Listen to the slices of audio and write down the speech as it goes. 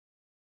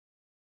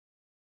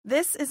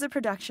This is a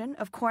production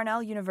of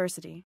Cornell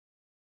University.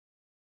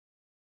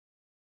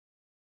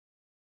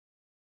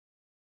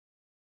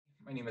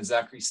 My name is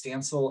Zachary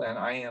Stansel, and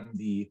I am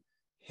the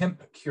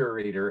hemp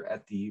curator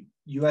at the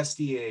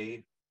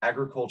USDA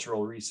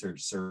Agricultural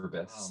Research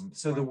Service.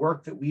 So the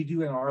work that we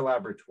do in our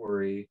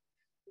laboratory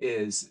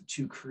is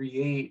to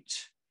create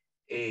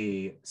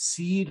a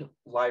seed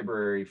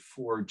library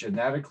for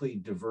genetically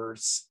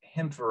diverse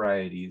hemp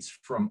varieties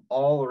from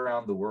all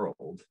around the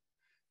world.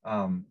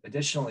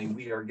 Additionally,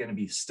 we are going to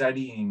be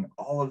studying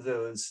all of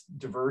those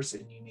diverse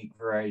and unique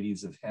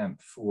varieties of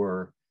hemp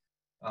for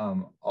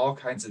all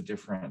kinds of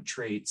different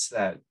traits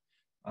that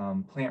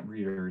plant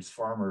breeders,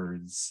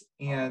 farmers,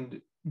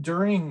 and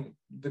during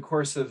the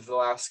course of the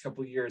last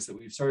couple of years that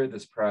we've started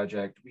this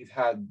project, we've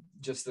had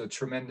just the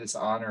tremendous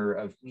honor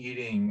of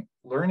meeting,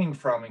 learning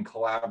from, and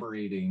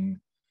collaborating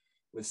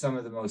with some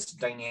of the most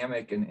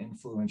dynamic and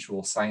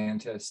influential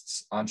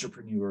scientists,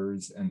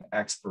 entrepreneurs, and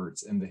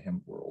experts in the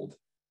hemp world.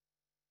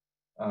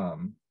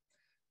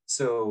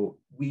 So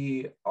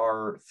we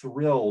are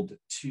thrilled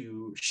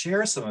to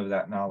share some of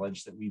that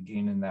knowledge that we've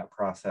gained in that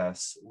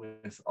process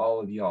with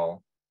all of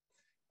y'all.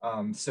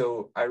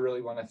 So I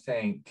really want to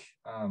thank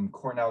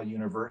Cornell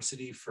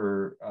University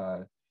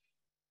for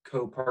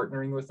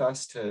co-partnering with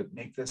us to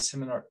make this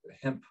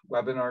hemp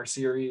webinar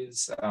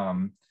series.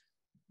 And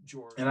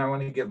I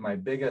want to give my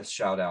biggest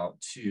shout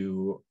out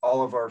to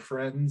all of our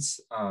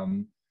friends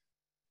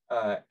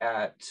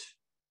at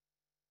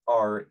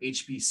our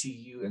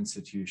HBCU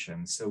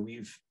institution. So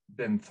we've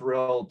been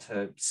thrilled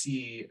to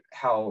see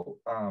how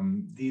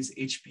these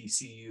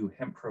HBCU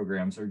hemp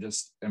programs are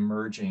just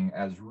emerging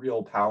as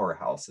real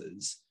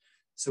powerhouses.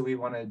 So we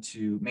wanted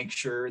to make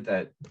sure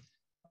that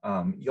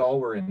y'all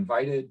were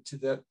invited to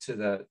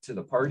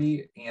the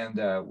party, and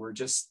we're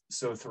just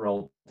so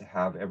thrilled to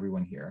have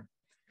everyone here.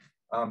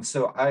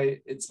 So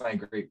it's my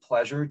great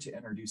pleasure to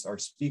introduce our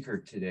speaker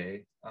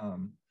today.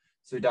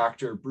 So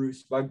Dr.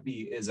 Bruce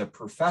Bugbee is a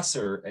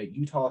professor at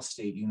Utah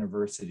State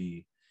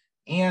University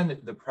and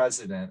the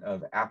president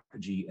of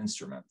Apogee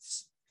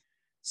Instruments.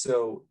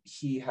 So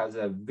he has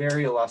a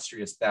very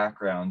illustrious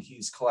background.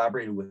 He's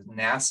collaborated with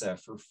NASA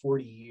for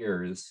 40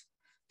 years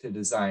to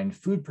design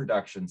food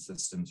production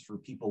systems for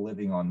people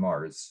living on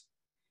Mars.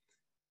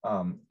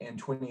 In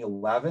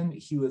 2011,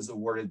 he was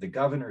awarded the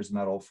Governor's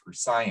Medal for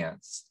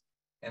Science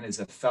and is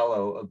a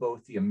fellow of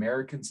both the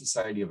American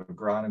Society of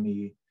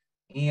Agronomy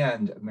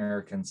and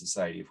American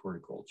Society of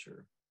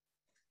Horticulture.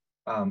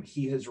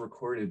 He has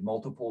recorded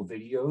multiple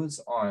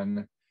videos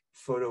on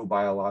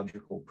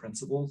photobiological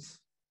principles.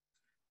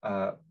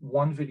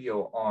 One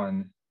video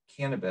on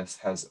cannabis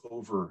has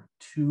over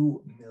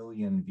 2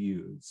 million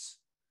views.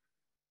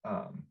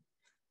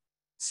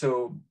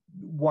 So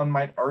one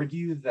might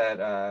argue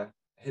that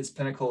his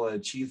pinnacle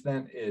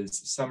achievement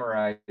is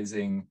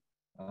summarizing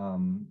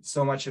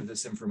so much of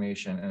this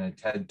information in a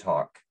TED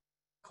Talk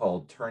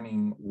called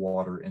Turning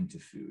Water into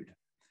Food.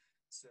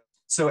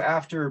 So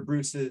after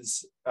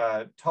Bruce's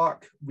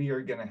talk, we are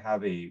going to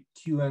have a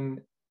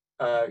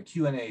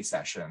Q&A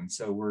session.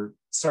 So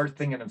start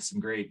thinking of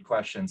some great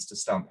questions to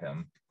stump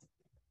him.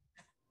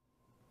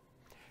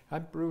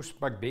 I'm Bruce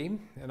Bugbee,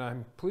 and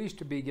I'm pleased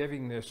to be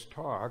giving this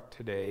talk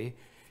today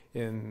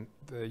in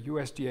the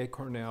USDA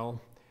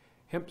Cornell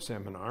Hemp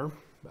Seminar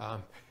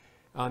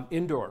on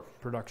indoor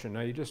production.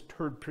 Now, you just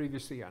heard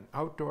previously on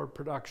outdoor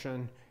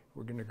production.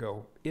 We're going to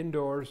go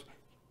indoors.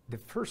 The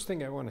first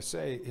thing I want to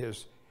say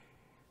is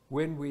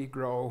when we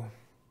grow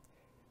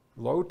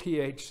low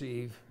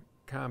THC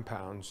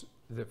compounds,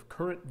 the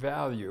current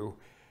value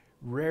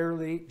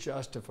rarely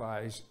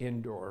justifies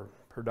indoor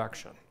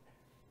production.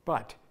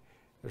 But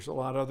there's a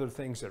lot of other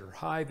things that are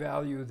high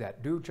value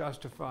that do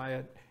justify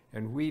it,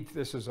 and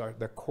this is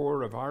the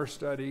core of our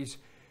studies.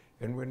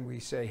 And when we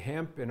say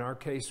hemp, in our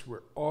case,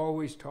 we're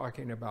always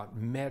talking about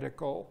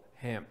medical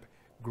hemp,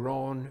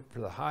 grown for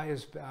the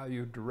highest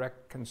value,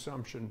 direct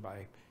consumption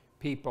by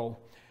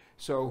people.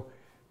 So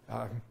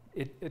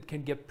it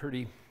can get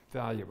pretty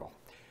valuable.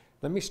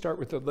 Let me start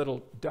with a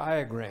little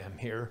diagram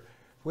here.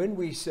 When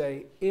we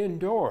say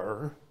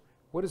indoor,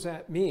 what does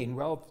that mean?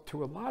 Well,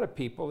 to a lot of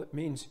people, it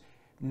means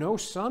no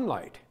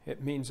sunlight.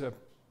 It means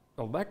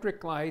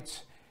electric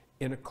lights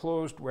in a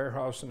closed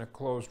warehouse in a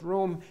closed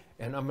room,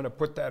 and I'm going to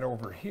put that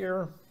over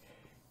here.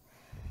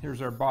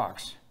 Here's our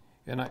box,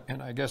 and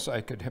I guess I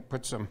could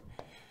put some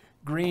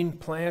green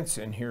plants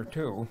in here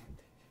too,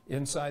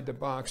 inside the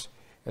box.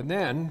 And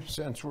then,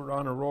 since we're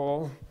on a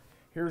roll,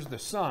 here's the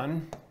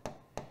sun.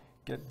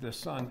 Get the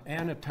sun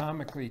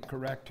anatomically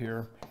correct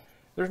here.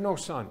 There's no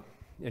sun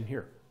in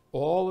here.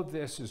 All of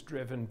this is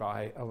driven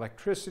by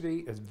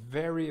electricity. It's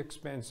very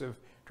expensive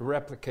to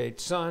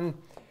replicate sun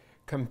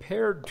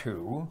compared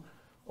to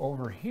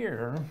over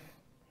here,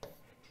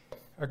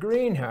 a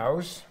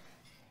greenhouse.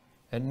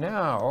 And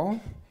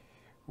now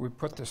we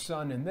put the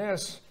sun in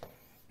this,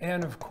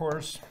 and of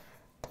course,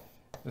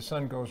 the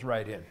sun goes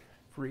right in,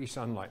 free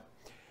sunlight.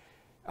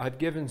 I've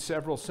given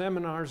several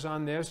seminars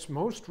on this,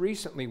 most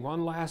recently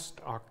one last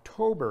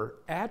October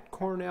at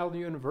Cornell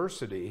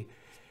University,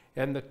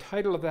 And the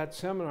title of that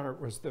seminar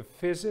was The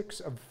Physics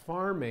of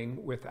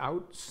Farming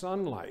Without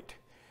Sunlight.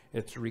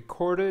 It's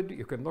recorded.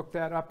 You can look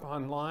that up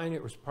online.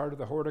 It was part of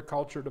the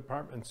Horticulture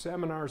Department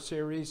seminar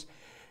series.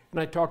 And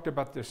I talked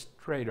about this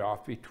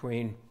trade-off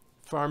between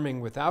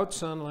farming without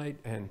sunlight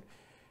and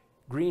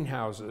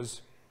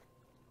greenhouses.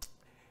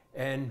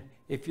 And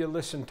if you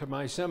listen to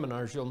my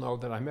seminars, you'll know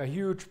that I'm a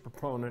huge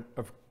proponent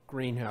of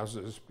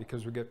greenhouses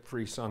because we get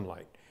free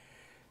sunlight.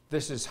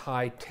 This is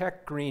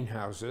high-tech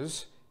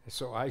greenhouses,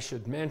 so I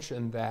should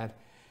mention that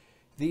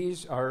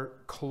these are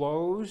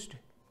closed,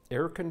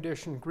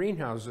 air-conditioned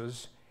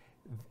greenhouses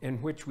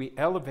in which we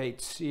elevate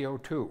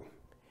CO2.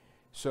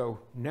 So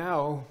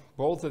now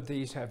both of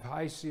these have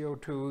high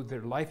CO2,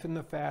 they're life in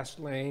the fast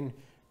lane,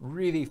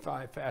 really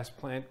fast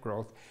plant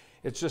growth.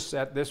 It's just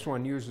that this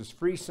one uses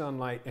free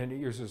sunlight and it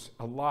uses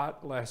a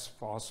lot less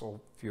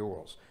fossil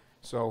fuels.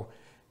 So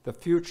the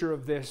future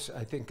of this,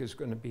 I think, is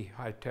going to be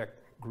high-tech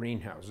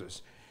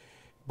greenhouses.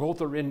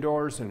 Both are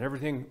indoors, and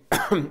everything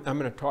I'm going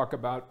to talk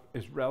about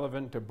is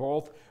relevant to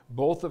both.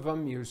 Both of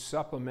them use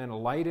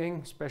supplemental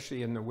lighting,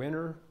 especially in the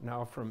winter,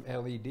 now from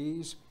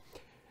LEDs.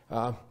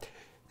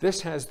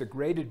 This has the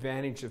great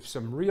advantage of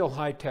some real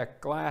high-tech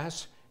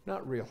glass.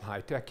 Not real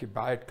high-tech, you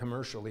buy it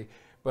commercially,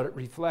 but it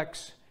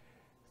reflects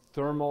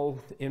thermal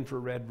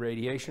infrared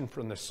radiation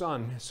from the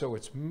sun, so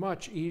it's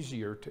much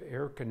easier to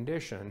air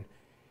condition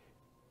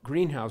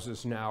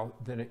greenhouses now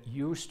than it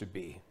used to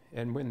be.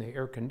 And when they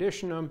air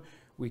condition them,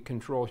 we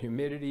control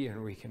humidity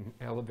and we can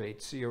elevate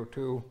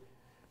CO2,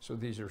 so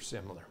these are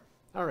similar.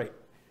 All right,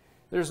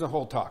 there's the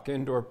whole talk,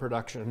 indoor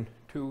production,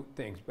 two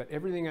things, but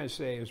everything I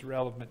say is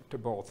relevant to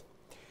both.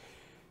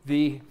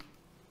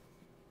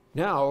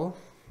 Now,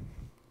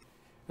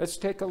 let's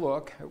take a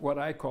look at what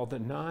I call the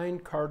 9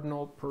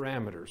 cardinal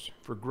parameters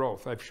for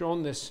growth. I've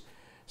shown this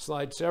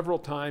slide several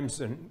times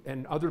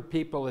and other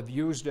people have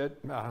used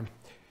it,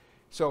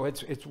 so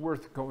it's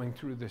worth going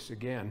through this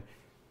again.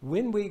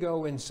 When we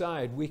go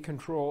inside, we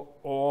control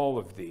all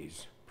of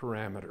these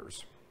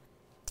parameters.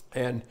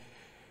 And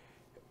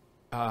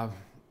of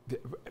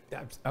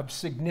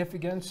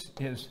significance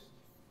is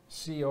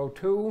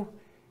CO2.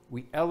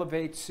 We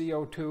elevate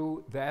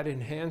CO2, that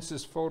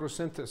enhances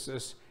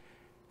photosynthesis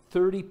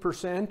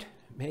 30%,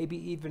 maybe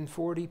even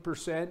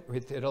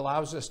 40%. It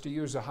allows us to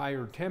use a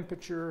higher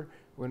temperature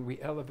when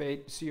we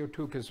elevate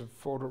CO2 because of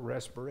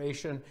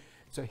photorespiration.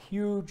 It's a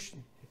huge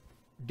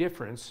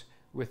difference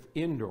with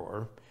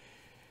indoor.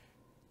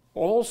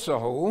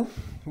 Also,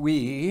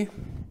 we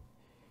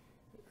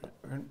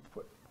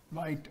put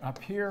light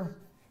up here,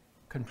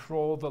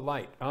 control the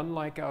light.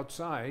 Unlike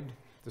outside,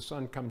 the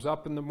sun comes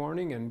up in the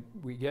morning and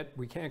we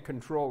can't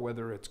control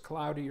whether it's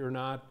cloudy or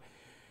not.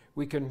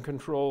 We can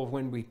control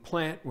when we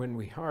plant, when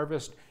we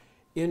harvest.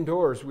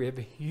 Indoors, we have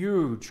a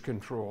huge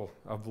control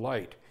of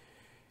light.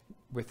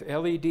 With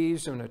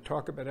LEDs, I'm going to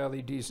talk about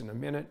LEDs in a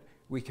minute,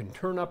 we can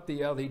turn up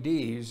the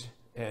LEDs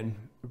and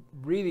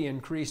really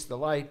increase the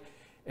light.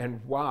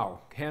 And wow,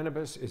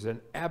 cannabis is an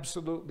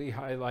absolutely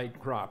high light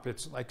crop.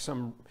 It's like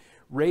some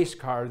race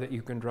car that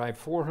you can drive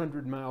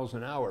 400 miles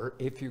an hour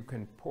if you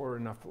can pour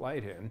enough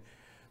light in.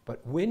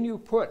 But when you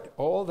put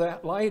all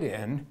that light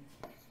in,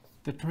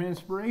 the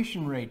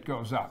transpiration rate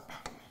goes up.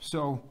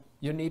 So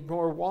you need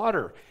more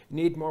water. You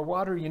need more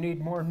water, you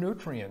need more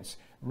nutrients.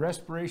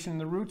 Respiration in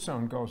the root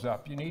zone goes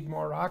up. You need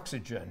more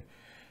oxygen.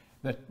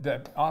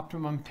 The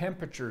optimum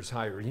temperature is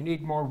higher. You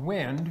need more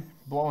wind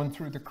blowing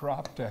through the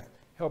crop to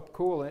help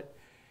cool it.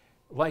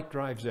 Light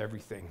drives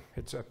everything.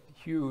 It's a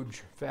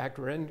huge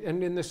factor. And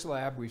in this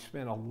lab, we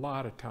spent a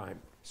lot of time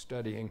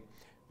studying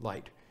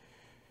light.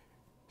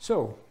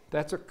 So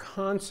that's a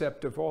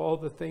concept of all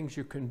the things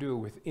you can do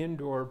with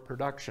indoor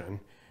production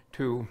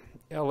to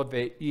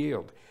elevate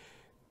yield.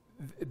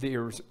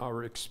 There's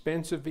our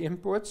expensive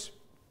inputs,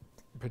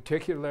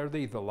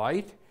 particularly the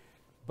light,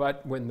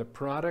 but when the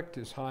product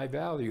is high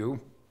value,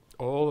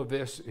 all of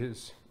this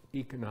is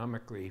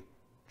economically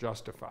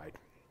justified.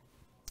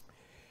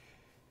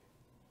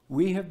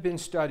 We have been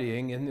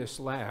studying in this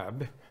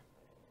lab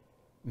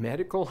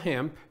medical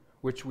hemp,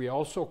 which we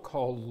also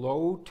call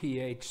low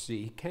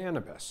THC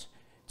cannabis.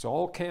 It's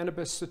all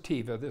cannabis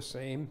sativa, the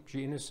same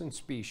genus and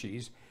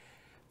species.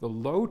 The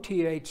low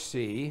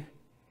THC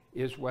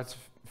is what's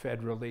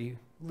federally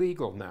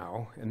legal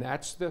now, and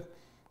that's the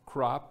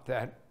crop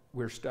that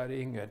we're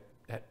studying at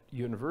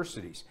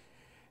universities.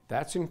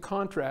 That's in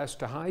contrast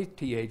to high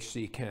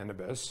THC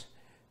cannabis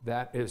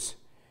that is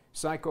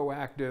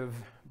psychoactive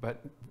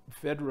but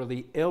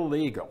federally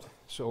illegal.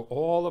 So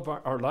all of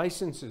our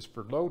licenses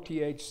for low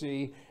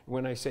THC,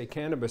 when I say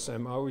cannabis,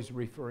 I'm always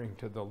referring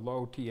to the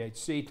low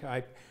THC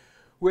type,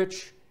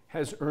 which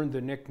has earned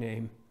the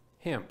nickname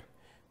hemp.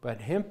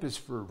 But hemp is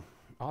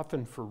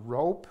often for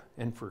rope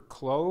and for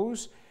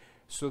clothes.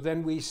 So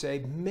then we say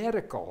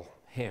medical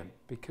hemp,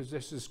 because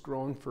this is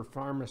grown for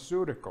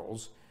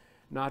pharmaceuticals,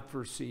 not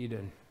for seed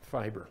and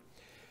fiber.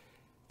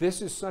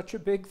 This is such a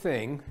big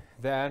thing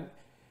that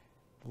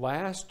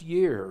last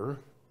year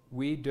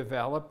we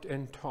developed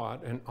and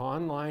taught an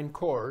online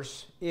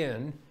course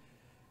in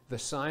the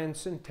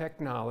science and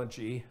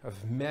technology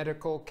of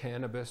medical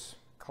cannabis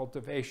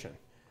cultivation.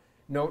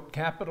 Note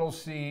capital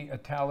C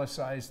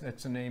italicized,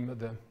 that's the name of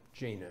the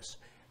genus.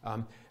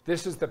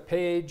 This is the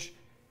page.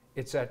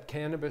 It's at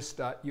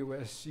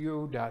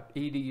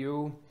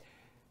cannabis.usu.edu.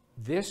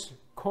 This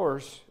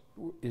course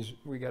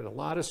we got a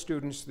lot of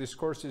students. This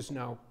course is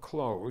now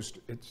closed.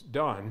 It's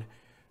done.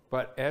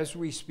 But as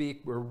we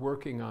speak, we're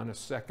working on a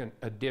second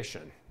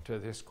edition to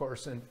this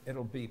course, and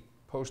it'll be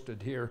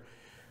posted here.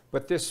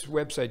 But this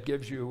website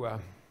gives you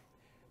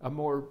a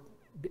more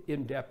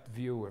in-depth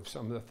view of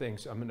some of the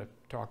things I'm going to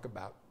talk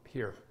about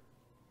here.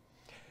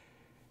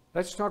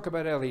 Let's talk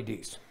about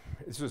LEDs.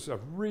 This is a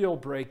real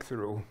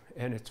breakthrough,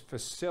 and it's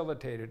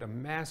facilitated a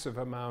massive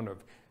amount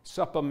of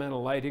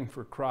supplemental lighting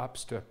for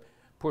crops to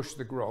push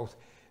the growth.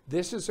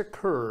 This is a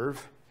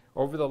curve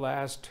over the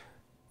last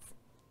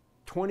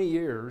 20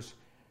 years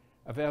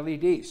of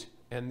LEDs,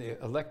 and the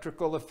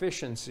electrical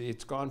efficiency,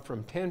 it's gone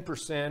from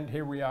 10%,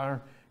 here we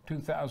are,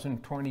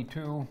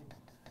 2022,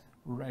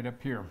 right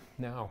up here.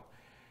 Now,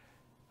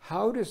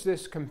 how does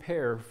this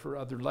compare for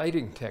other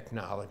lighting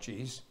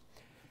technologies?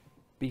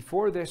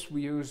 Before this,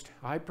 we used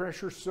high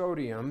pressure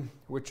sodium,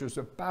 which was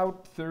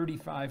about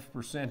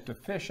 35%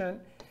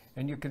 efficient.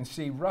 And you can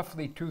see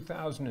roughly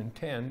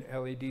 2010,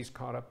 LEDs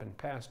caught up and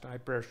passed high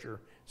pressure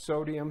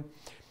sodium.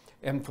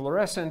 And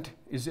fluorescent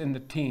is in the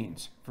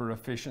teens for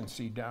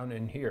efficiency down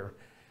in here.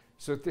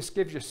 So this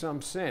gives you some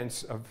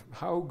sense of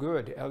how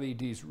good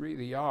LEDs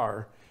really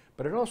are,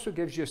 but it also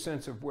gives you a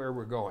sense of where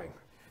we're going.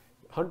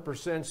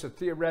 100% is a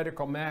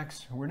theoretical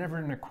max. We're never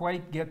going to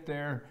quite get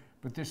there,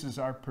 but this is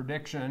our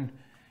prediction.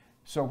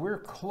 So we're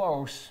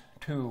close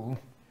to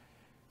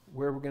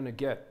where we're going to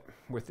get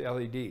with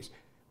LEDs.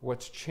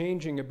 What's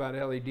changing about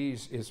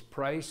LEDs is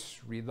price,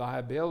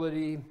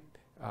 reliability,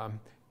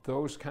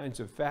 those kinds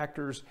of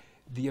factors,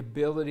 the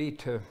ability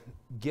to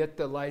get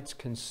the lights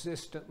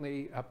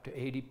consistently up to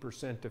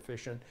 80%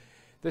 efficient.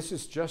 This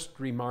is just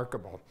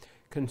remarkable.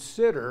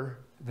 Consider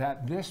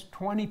that this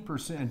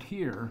 20%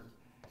 here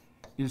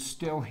is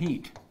still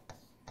heat.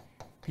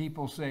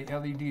 People say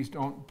LEDs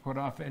don't put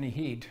off any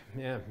heat.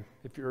 Yeah,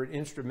 if you're an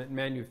instrument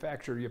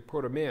manufacturer, you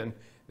put them in,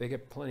 they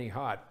get plenty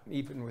hot,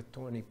 even with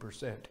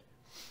 20%.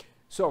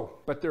 So,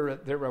 but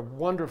they're a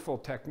wonderful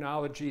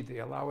technology. They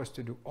allow us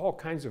to do all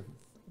kinds of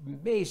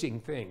amazing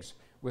things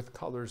with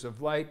colors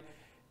of light,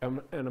 and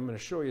I'm going to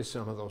show you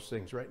some of those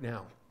things right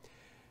now.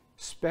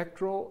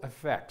 Spectral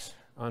effects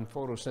on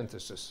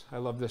photosynthesis. I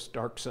love this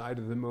dark side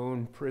of the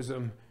moon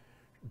prism,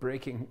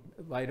 breaking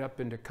light up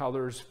into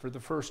colors. For the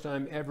first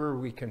time ever,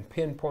 we can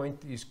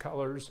pinpoint these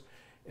colors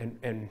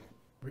and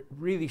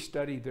really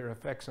study their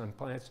effects on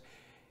plants.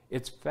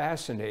 It's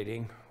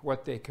fascinating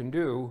what they can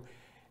do,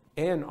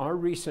 and our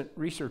recent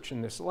research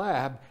in this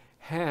lab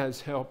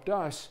has helped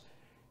us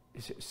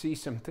see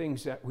some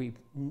things that we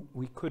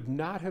could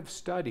not have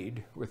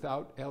studied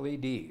without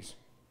LEDs.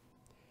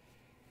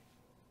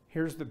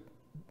 Here's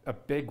a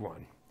big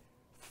one.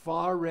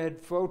 Far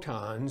red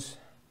photons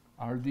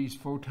are these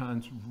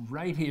photons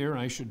right here.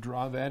 I should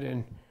draw that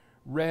in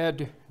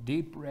red,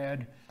 deep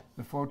red.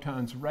 The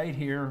photons right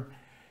here.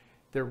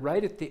 They're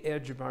right at the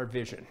edge of our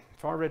vision.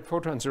 Far red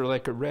photons are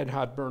like a red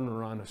hot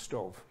burner on a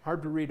stove.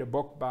 Hard to read a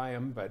book by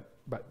them, but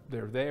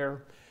they're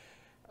there.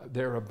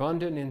 They're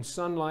abundant in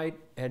sunlight,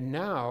 and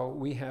now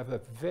we have a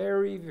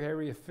very,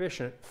 very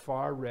efficient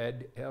far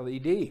red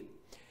LED.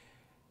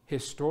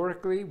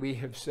 Historically, we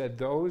have said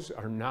those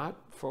are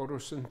not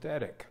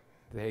photosynthetic.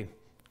 They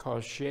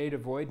cause shade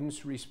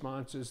avoidance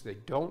responses. They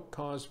don't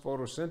cause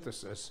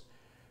photosynthesis.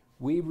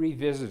 We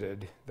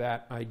revisited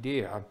that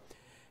idea.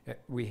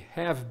 We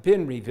have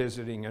been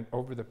revisiting it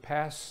over the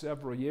past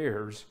several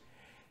years,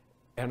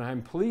 and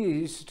I'm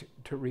pleased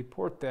to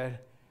report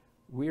that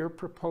we are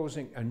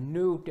proposing a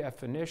new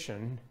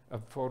definition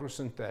of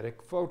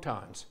photosynthetic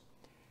photons.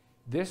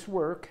 This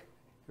work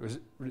was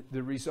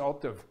the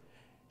result of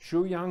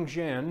Shuyang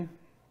Zhen,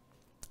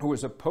 who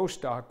was a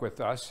postdoc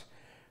with us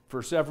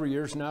for several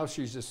years now.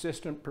 She's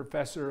assistant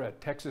professor at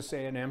Texas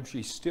A&M.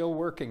 She's still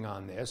working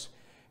on this.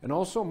 And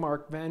also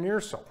Mark Van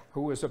Eersel,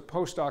 who was a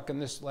postdoc in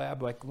this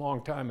lab like a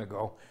long time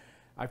ago.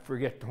 I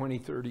forget, 20,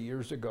 30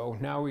 years ago.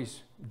 Now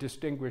he's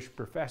distinguished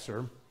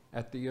professor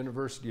at the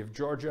University of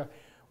Georgia.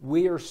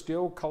 We are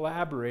still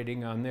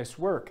collaborating on this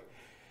work.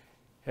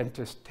 And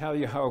to tell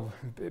you how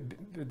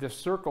the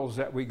circles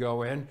that we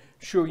go in,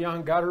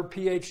 Shuyang got her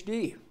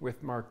PhD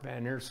with Mark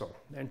Van Eersel,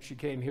 and she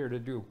came here to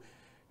do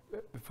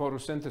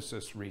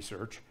photosynthesis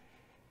research.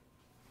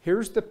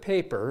 Here's the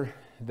paper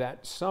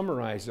that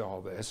summarized all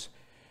this,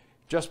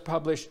 just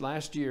published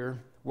last year,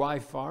 Why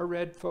Far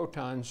Red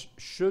Photons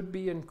Should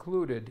Be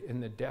Included in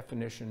the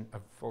Definition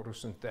of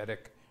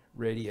Photosynthetic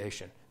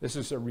Radiation. This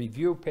is a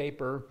review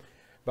paper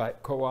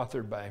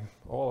co-authored by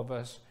all of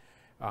us.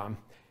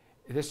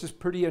 This is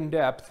pretty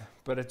in-depth,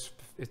 but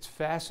it's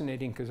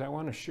fascinating because I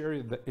want to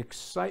share the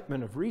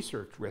excitement of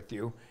research with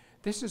you.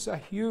 This is a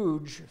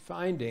huge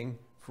finding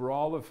for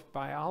all of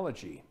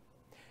biology.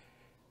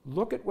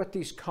 Look at what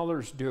these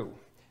colors do.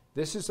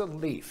 This is a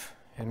leaf,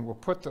 and we'll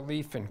put the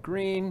leaf in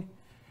green,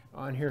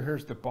 on here.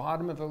 Here's the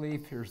bottom of the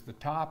leaf, here's the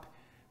top.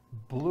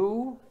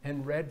 Blue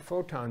and red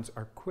photons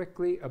are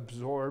quickly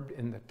absorbed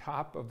in the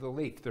top of the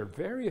leaf. They're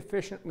very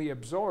efficiently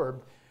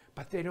absorbed,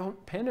 but they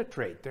don't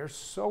penetrate. They're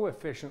so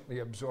efficiently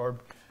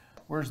absorbed,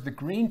 whereas the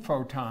green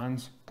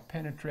photons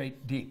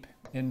penetrate deep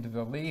into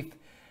the leaf.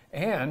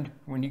 And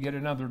when you get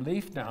another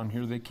leaf down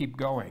here, they keep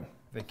going.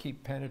 They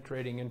keep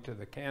penetrating into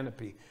the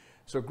canopy.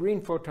 So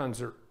green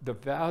photons are, the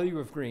value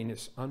of green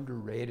is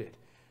underrated.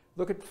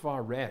 Look at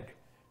far red.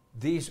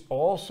 These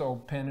also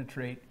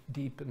penetrate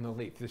deep in the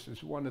leaf. This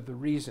is one of the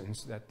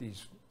reasons that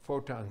these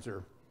photons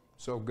are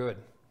so good.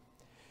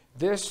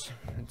 This,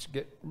 let's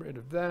get rid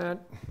of that.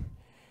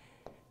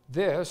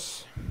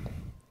 This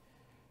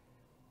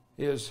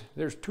is,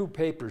 there's two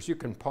papers. You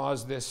can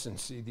pause this and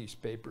see these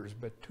papers,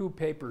 but two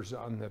papers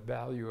on the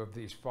value of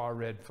these far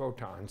red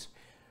photons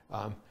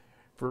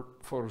for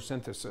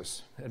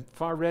photosynthesis. And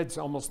far red's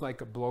almost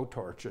like a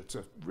blowtorch. It's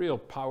a real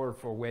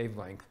powerful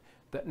wavelength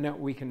that now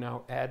we can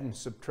now add and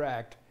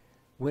subtract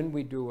when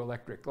we do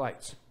electric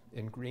lights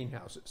in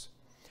greenhouses.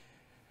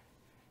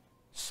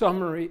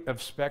 Summary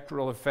of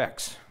spectral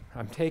effects.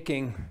 I'm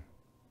taking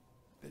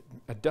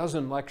a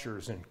dozen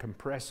lectures and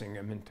compressing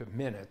them into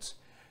minutes.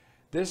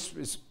 This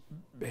is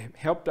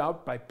helped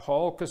out by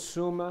Paul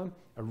Kasuma,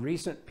 a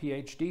recent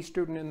PhD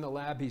student in the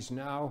lab. He's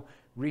now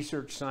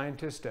research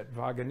scientist at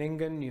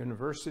Wageningen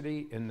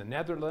University in the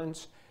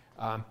Netherlands.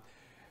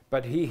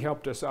 But he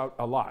helped us out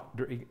a lot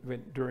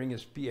during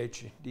his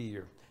PhD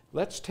year.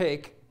 Let's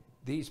take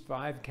these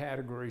 5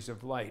 categories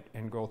of light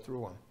and go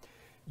through them.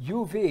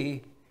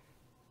 UV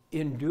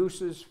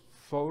induces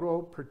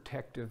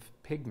photoprotective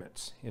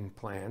pigments in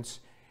plants,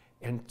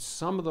 and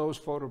some of those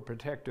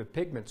photoprotective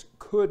pigments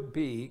could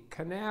be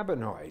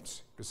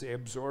cannabinoids because they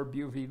absorb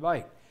UV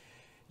light.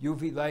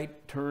 UV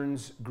light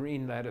turns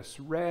green lettuce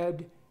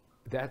red.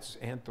 That's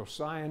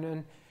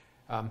anthocyanin.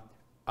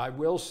 I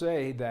will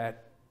say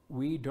that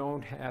we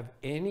don't have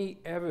any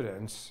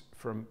evidence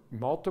from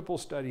multiple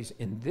studies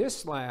in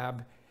this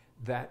lab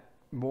that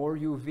more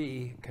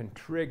UV can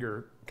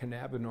trigger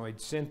cannabinoid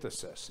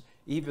synthesis,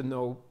 even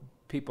though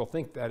people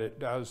think that it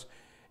does,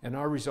 and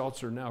our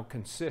results are now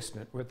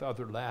consistent with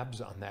other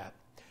labs on that.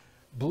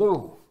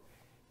 Blue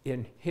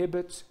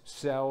inhibits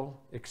cell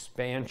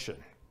expansion.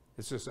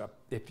 This is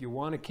if you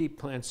want to keep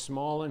plants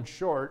small and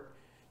short,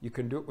 you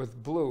can do it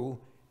with blue,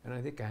 and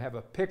I think I have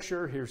a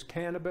picture. Here's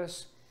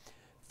cannabis,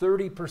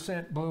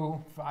 30%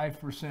 blue,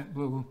 5%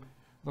 blue.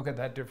 Look at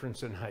that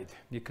difference in height.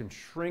 You can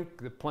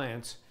shrink the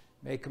plants,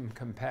 make them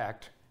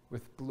compact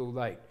with blue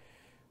light.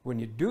 When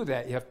you do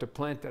that, you have to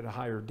plant at a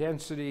higher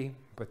density,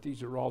 but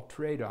these are all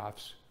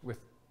trade-offs with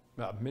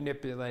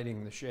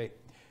manipulating the shape.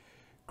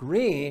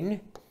 Green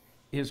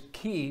is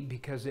key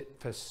because it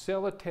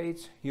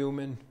facilitates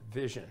human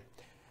vision.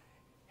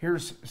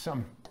 Here's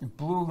some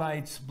blue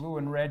lights, blue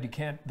and red.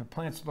 The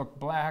plants look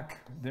black.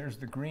 There's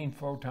the green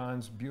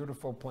photons,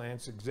 beautiful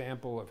plants,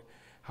 example of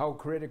how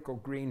critical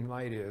green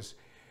light is.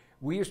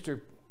 We used to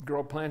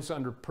grow plants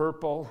under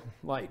purple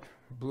light,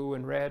 blue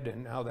and red,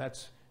 and now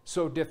that's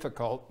so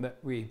difficult that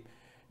we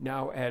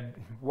now add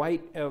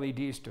white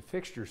LEDs to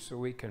fixtures so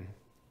we can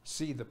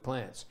see the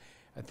plants.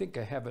 I think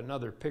I have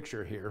another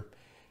picture here.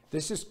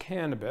 This is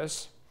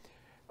cannabis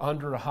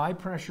under a high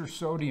pressure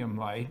sodium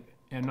light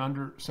and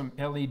under some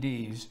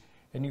LEDs,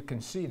 and you can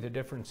see the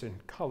difference in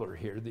color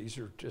here. These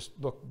are just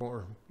look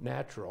more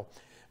natural.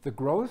 The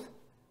growth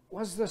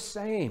was the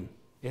same.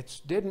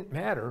 It didn't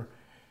matter,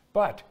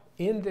 but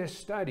in this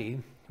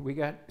study, we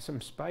got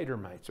some spider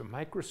mites, a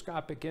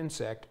microscopic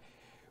insect.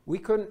 We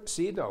couldn't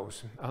see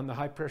those on the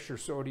high pressure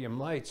sodium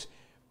lights,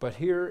 but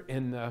here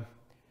in the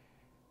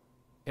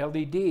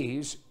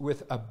LEDs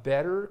with a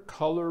better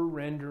color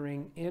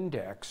rendering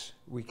index,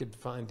 we could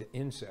find the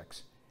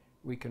insects.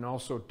 We can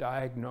also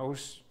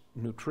diagnose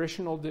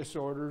nutritional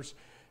disorders.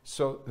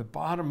 So the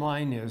bottom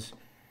line is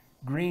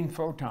green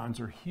photons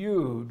are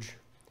huge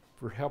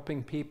for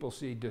helping people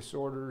see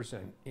disorders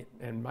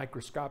and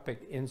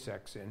microscopic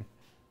insects in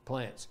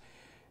plants.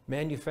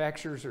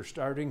 Manufacturers are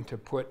starting to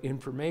put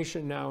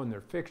information now in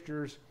their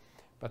fixtures,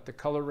 but the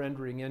color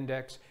rendering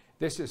index,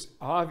 this is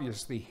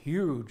obviously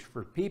huge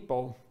for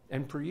people.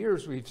 And for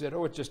years we've said,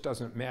 oh, it just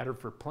doesn't matter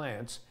for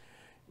plants.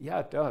 Yeah,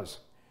 it does.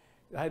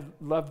 I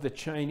love the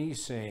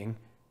Chinese saying,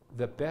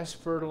 the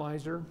best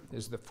fertilizer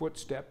is the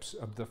footsteps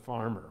of the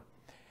farmer.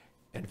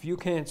 And if you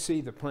can't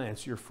see the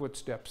plants, your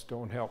footsteps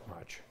don't help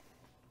much.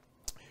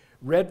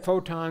 Red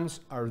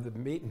photons are the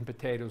meat and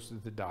potatoes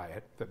of the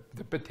diet,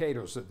 the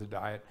potatoes of the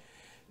diet.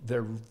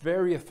 They're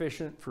very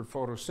efficient for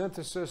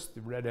photosynthesis.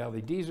 The red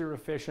LEDs are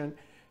efficient.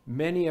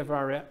 Many of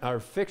our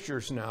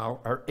fixtures now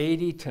are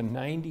 80 to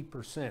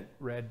 90%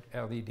 red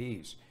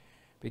LEDs,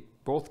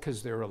 both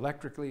because they're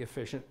electrically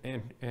efficient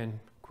and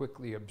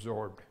quickly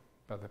absorbed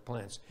by the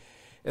plants.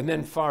 And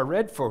then far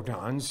red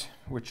photons,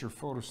 which are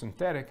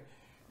photosynthetic,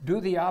 do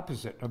the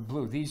opposite of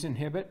blue. These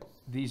inhibit,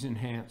 these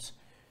enhance.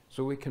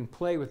 So we can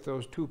play with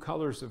those two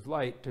colors of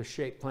light to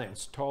shape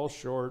plants, tall,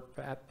 short,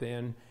 fat,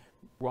 thin,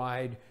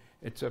 wide.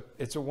 It's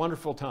a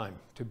wonderful time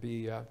to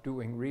be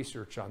doing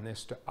research on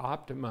this to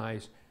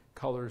optimize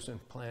colors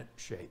and plant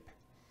shape.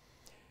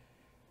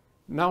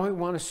 Now I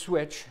want to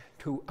switch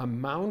to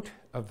amount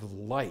of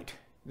light.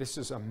 This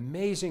is an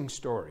amazing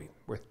story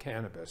with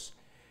cannabis.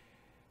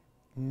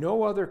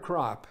 No other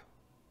crop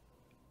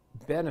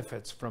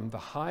benefits from the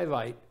high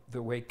light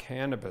the way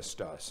cannabis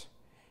does.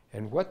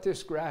 And what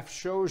this graph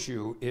shows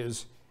you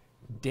is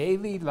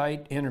daily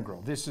light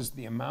integral. This is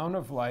the amount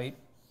of light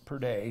per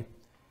day,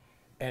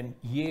 and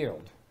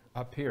yield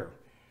up here.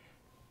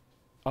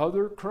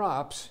 Other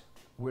crops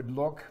would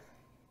look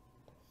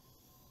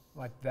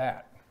like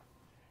that.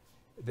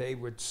 They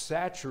would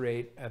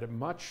saturate at a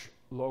much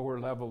lower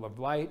level of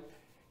light.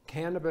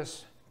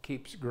 Cannabis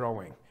keeps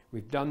growing.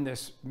 We've done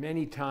this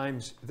many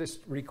times. This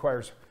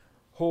requires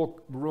whole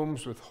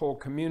rooms with whole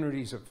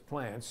communities of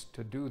plants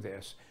to do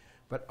this.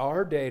 But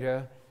our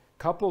data,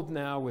 coupled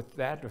now with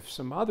that of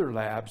some other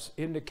labs,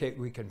 indicate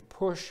we can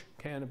push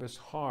cannabis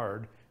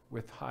hard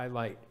with high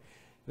light.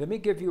 Let me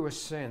give you a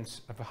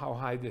sense of how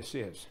high this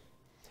is.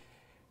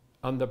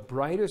 On the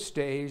brightest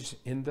days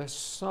in the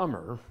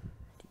summer,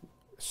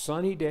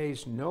 sunny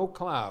days, no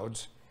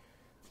clouds,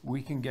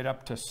 we can get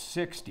up to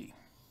 60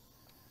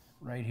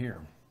 right here.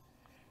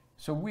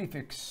 So we've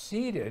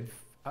exceeded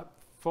a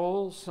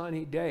full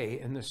sunny day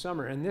in the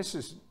summer, and this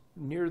is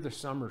near the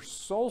summer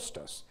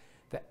solstice.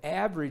 The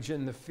average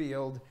in the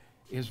field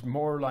is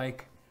more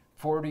like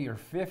 40 or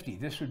 50.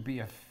 This would be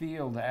a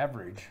field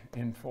average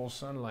in full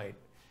sunlight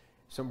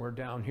somewhere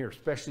down here,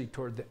 especially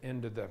toward the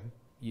end of the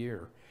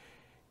year.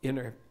 In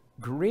a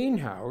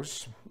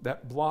greenhouse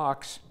that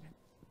blocks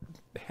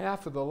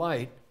half of the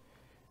light,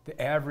 the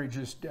average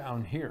is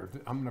down here.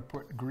 I'm going to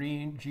put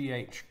green,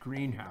 GH,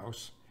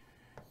 greenhouse,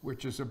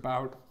 which is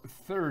about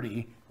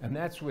 30, and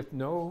that's with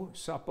no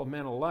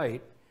supplemental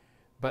light,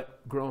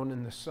 but grown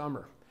in the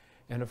summer.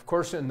 And of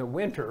course, in the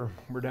winter,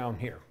 we're down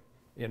here,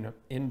 in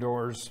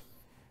indoors,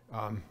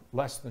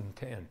 less than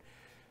 10.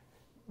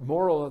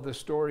 Moral of the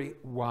story,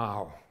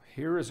 wow,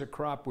 here is a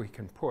crop we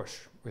can push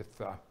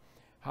with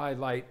high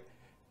light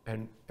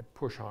and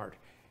push hard.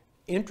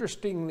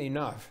 Interestingly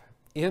enough,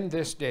 in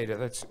this data,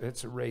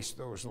 let's erase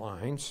those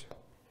lines.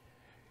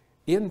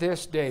 In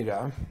this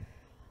data,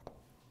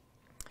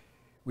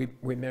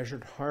 we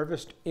measured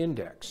harvest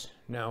index.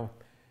 Now,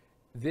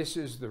 this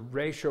is the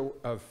ratio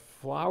of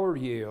flower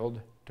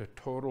yield to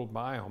total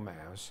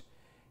biomass.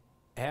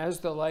 As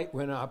the light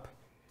went up,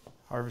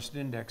 harvest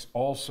index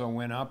also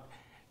went up.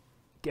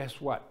 Guess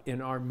what?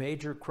 In our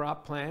major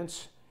crop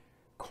plants,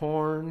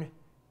 corn,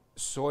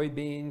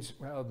 soybeans,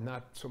 well,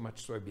 not so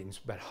much soybeans,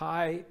 but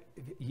high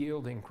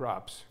yielding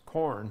crops,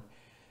 corn,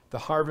 the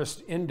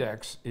harvest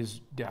index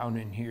is down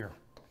in here,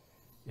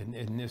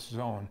 in this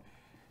zone.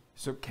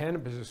 So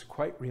cannabis is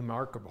quite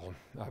remarkable,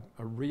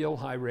 a real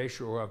high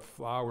ratio of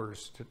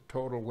flowers to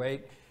total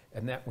weight,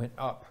 and that went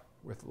up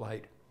with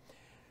light.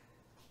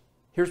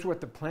 Here's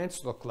what the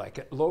plants look like.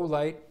 At low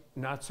light,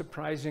 not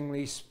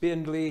surprisingly,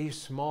 spindly,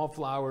 small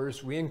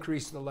flowers. We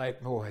increased the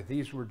light. Boy,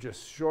 these were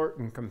just short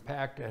and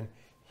compact and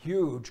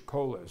huge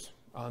colas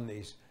on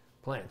these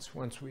plants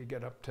once we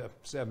get up to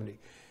 70.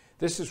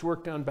 This is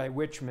work done by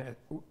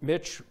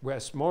Mitch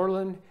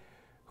Westmoreland,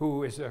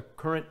 who is a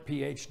current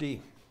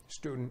PhD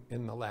student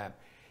in the lab.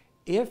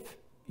 If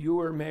you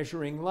are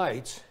measuring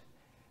lights,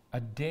 a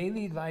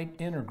daily light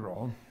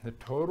integral, the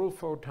total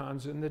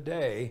photons in the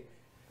day,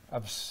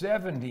 of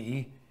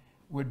 70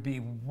 would be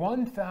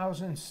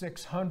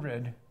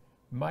 1,600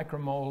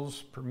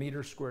 micromoles per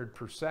meter squared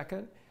per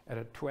second at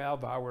a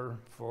 12-hour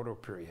photo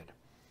period.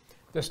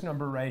 This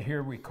number right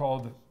here we call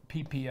the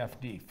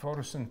PPFD,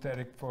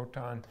 photosynthetic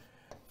photon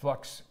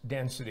flux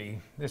density.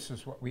 This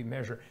is what we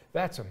measure.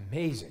 That's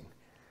amazing.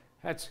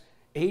 That's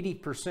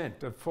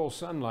 80% of full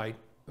sunlight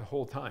the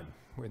whole time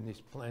when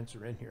these plants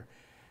are in here.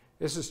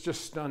 This is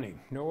just stunning.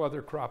 No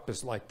other crop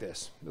is like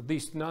this, at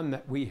least none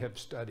that we have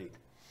studied.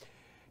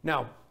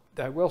 Now,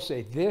 I will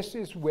say this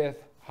is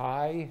with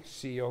high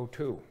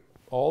CO2.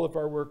 All of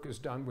our work is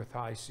done with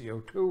high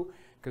CO2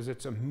 because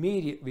it's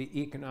immediately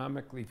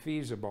economically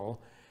feasible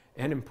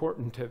and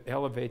important to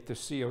elevate the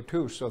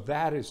CO2. So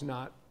that is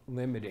not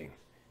limiting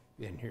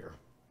in here.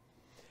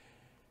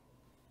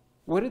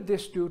 What did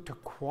this do to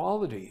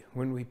quality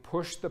when we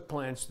pushed the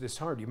plants this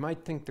hard? You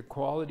might think the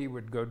quality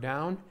would go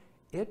down.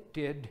 It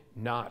did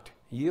not.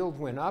 Yield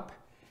went up.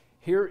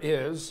 Here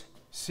is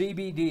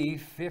CBD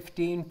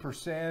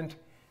 15%,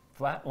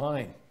 flat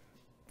line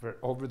for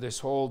over this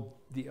whole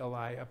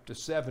DLI up to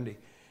 70.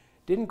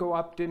 Didn't go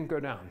up, didn't go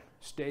down,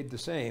 stayed the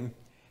same.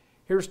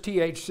 Here's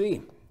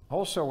THC,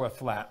 also a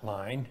flat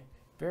line,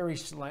 very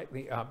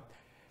slightly up.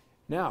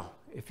 Now,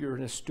 if you're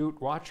an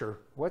astute watcher,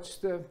 what's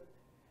the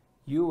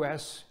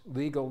US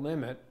legal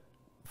limit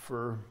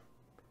for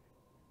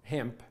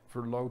hemp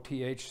for low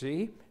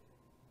THC?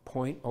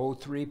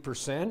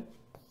 0.03%.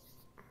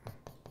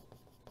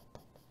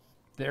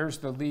 There's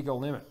the legal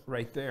limit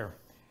right there.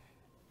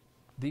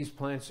 These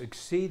plants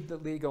exceed the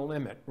legal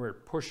limit. We're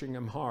pushing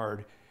them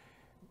hard.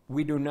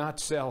 We do not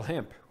sell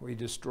hemp. We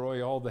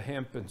destroy all the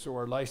hemp, and so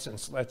our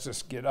license lets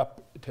us get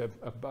up to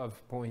above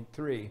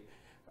 0.3.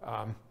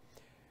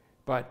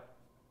 But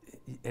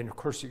and of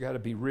course you got to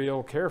be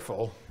real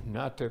careful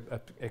not to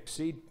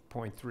exceed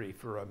 0.3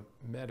 for a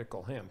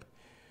medical hemp.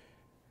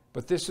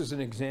 But this is an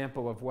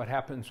example of what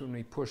happens when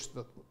we push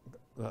the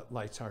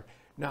lights hard.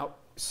 Now,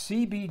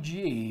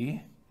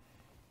 CBG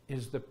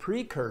is the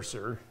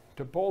precursor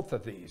to both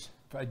of these.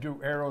 If I do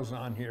arrows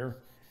on here,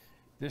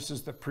 this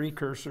is the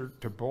precursor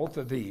to both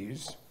of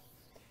these.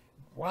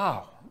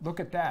 Wow, look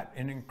at that,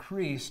 and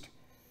increased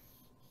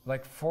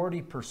like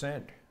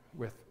 40%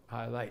 with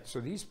high light.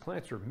 So these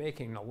plants are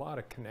making a lot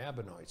of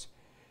cannabinoids.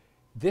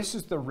 This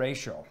is the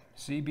ratio,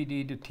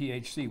 CBD to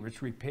THC,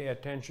 which we pay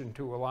attention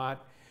to a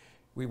lot.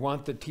 We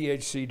want the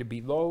THC to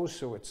be low,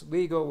 so it's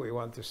legal. We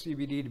want the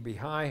CBD to be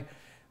high.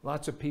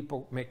 Lots of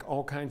people make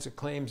all kinds of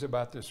claims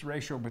about this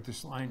ratio, but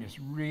this line is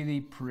really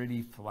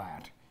pretty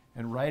flat.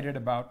 And right at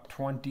about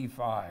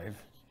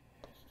 25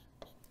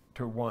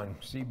 to 1,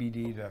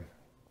 CBD to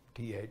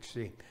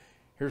THC.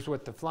 Here's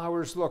what the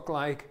flowers look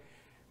like.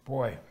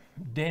 Boy,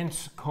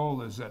 dense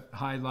colas at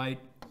high light,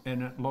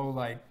 and at low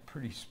light,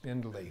 pretty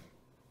spindly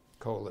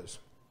colas.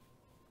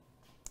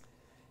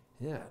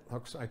 Yeah, it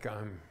looks like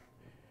I'm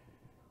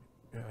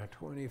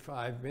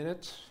 25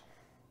 minutes.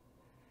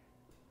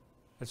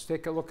 Let's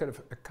take a look at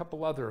a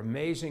couple other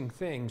amazing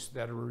things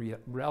that are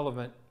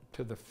relevant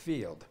to the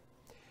field.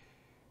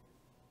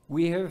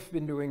 We have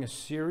been doing a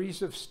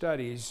series of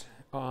studies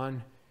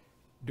on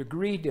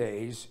degree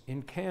days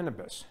in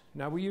cannabis.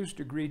 Now, we use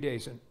degree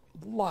days in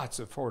lots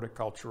of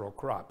horticultural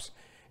crops.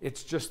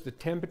 It's just the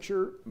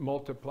temperature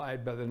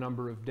multiplied by the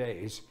number of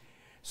days.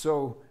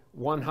 So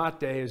 1 hot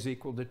day is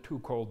equal to 2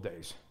 cold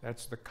days.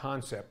 That's the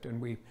concept.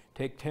 And we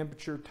take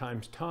temperature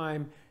times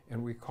time,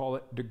 and we call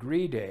it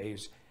degree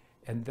days.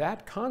 And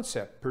that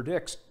concept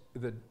predicts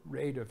the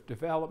rate of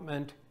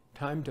development,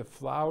 time to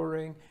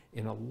flowering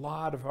in a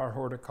lot of our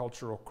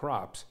horticultural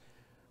crops.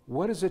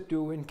 What does it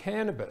do in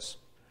cannabis?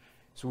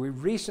 So we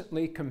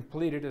recently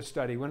completed a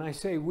study. When I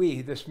say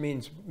we, this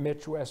means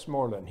Mitch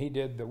Westmoreland. He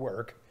did the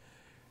work.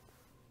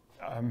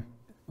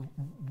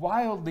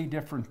 Wildly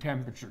different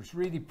temperatures,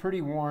 really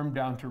pretty warm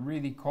down to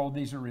really cold.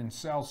 These are in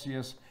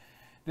Celsius.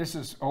 This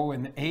is,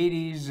 in the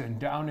 80s and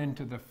down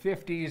into the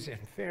 50s in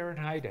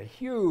Fahrenheit, a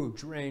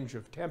huge range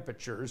of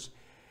temperatures,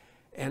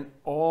 and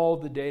all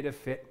the data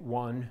fit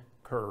one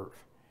curve.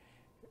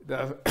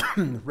 The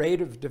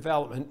rate of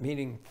development,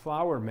 meaning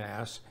flower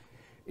mass,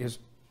 is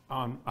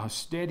on a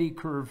steady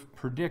curve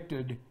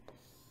predicted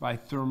by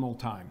thermal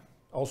time,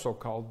 also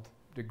called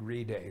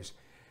degree days.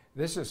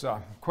 This is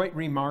quite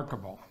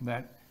remarkable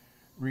that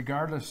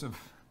regardless of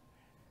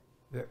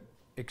the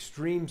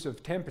extremes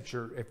of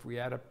temperature, if we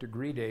add up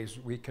degree days,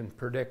 we can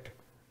predict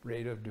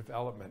rate of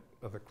development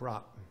of the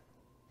crop.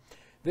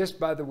 This,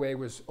 by the way,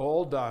 was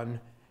all done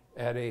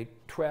at a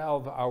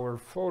 12-hour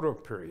photo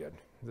period.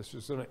 This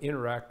is going to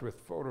interact with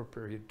photo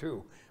period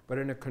too, but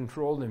in a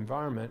controlled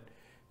environment,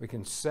 we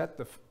can set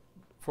the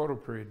photo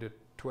period to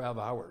 12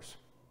 hours.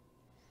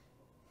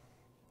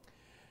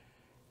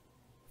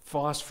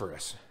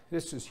 Phosphorus.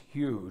 This is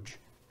huge.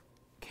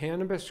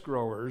 Cannabis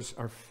growers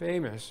are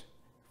famous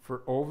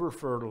for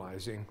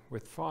over-fertilizing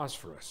with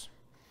phosphorus.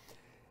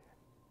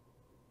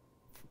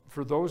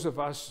 For those of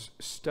us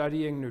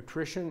studying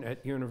nutrition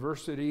at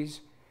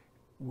universities,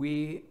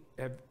 we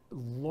have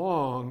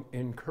long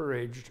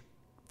encouraged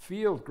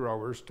field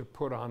growers to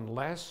put on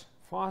less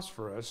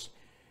phosphorus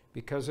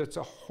because it's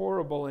a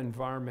horrible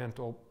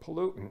environmental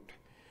pollutant.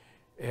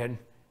 And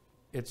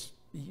it's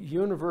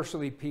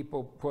universally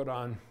people put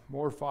on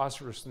more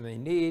phosphorus than they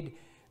need.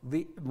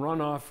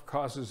 Runoff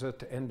causes it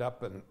to end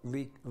up in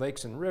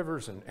lakes and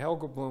rivers and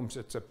algal blooms.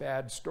 It's a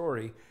bad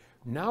story.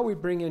 Now we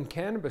bring in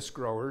cannabis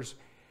growers.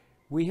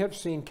 We have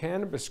seen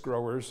cannabis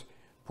growers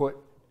put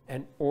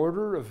an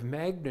order of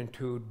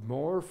magnitude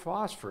more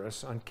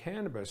phosphorus on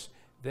cannabis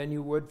than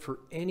you would for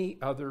any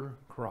other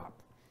crop.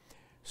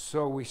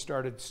 So we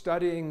started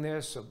studying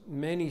this,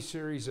 many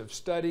series of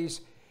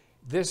studies.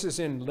 This is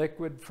in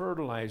liquid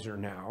fertilizer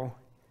now,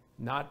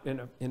 not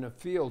in a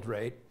field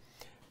rate,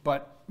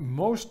 but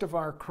most of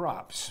our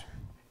crops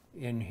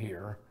in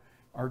here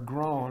are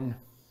grown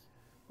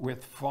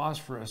with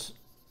phosphorus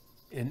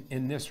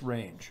in this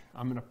range.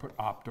 I'm going to put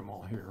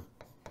optimal here.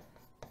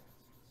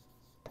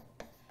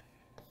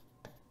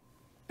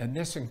 And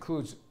this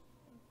includes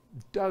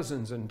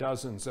dozens and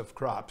dozens of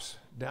crops.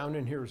 Down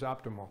in here is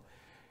optimal.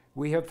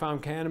 We have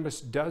found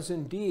cannabis does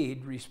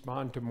indeed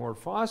respond to more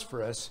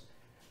phosphorus,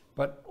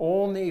 but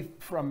only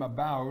from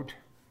about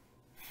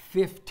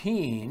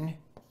 15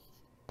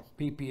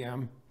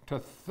 ppm to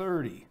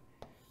 30.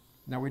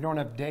 Now we don't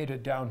have data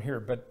down here,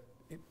 but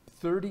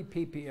 30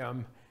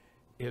 ppm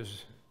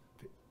is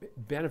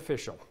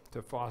beneficial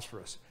to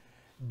phosphorus.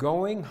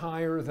 Going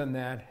higher than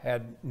that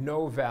had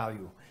no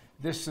value.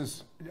 This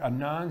is a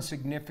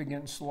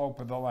non-significant slope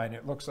of the line.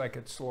 It looks like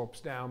it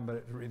slopes down, but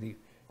it's really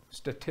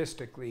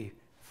statistically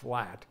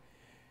flat.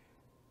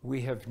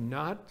 We have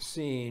not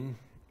seen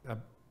a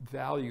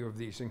value of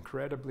these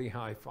incredibly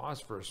high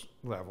phosphorus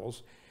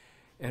levels,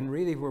 and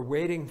really we're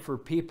waiting for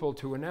people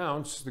to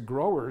announce, the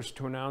growers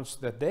to announce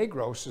that they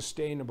grow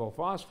sustainable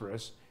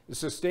phosphorus,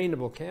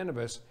 sustainable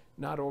cannabis,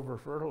 not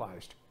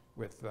over-fertilized.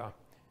 with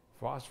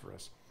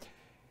phosphorus.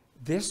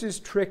 This is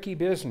tricky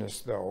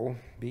business, though,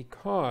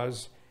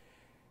 because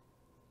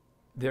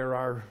there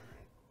are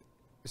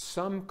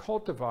some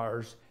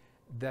cultivars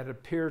that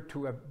appear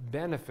to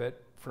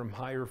benefit from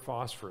higher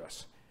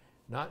phosphorus.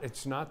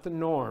 It's not the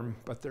norm,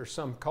 but there's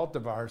some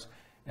cultivars.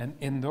 And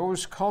in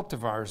those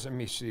cultivars, let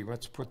me see,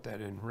 let's put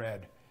that in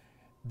red.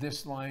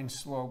 This line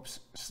slopes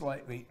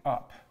slightly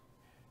up,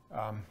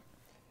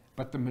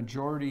 but the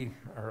majority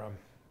are a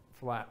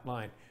flat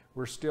line.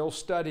 We're still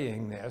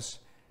studying this.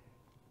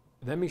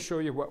 Let me show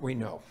you what we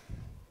know,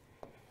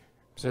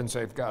 since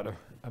I've got a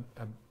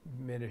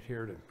minute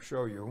here to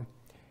show you.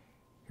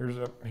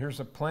 Here's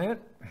a plant.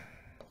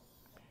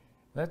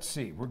 Let's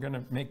see, we're going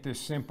to make this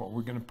simple.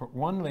 We're going to put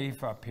one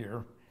leaf up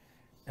here,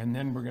 and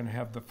then we're going to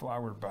have the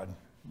flower bud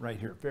right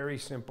here. Very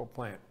simple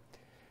plant.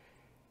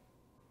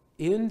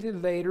 In the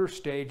later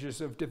stages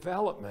of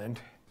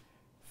development,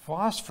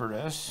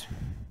 phosphorus,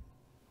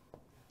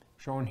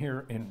 shown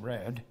here in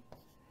red,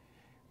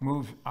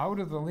 moves out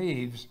of the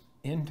leaves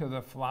into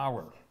the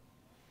flower.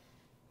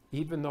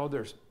 Even though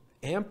there's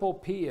ample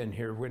P in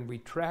here, when we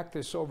track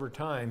this over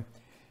time,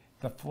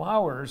 the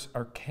flowers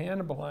are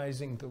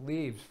cannibalizing the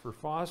leaves for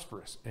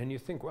phosphorus. And you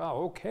think, well,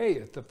 okay,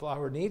 if the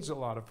flower needs a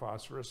lot of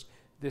phosphorus,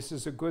 this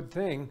is a good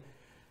thing.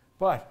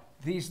 But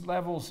these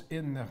levels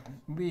in the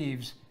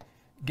leaves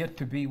get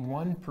to be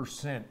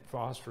 1%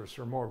 phosphorus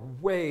or more,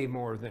 way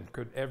more than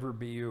could ever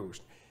be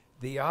used.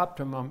 The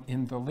optimum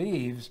in the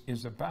leaves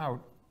is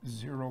about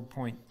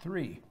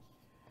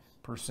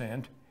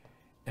 0.3%.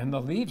 And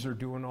the leaves are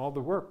doing all the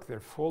work.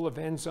 They're full of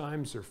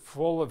enzymes, they're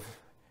full of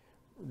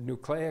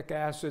nucleic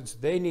acids.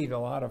 They need a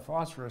lot of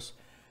phosphorus.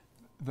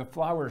 The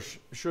flowers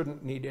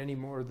shouldn't need any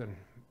more than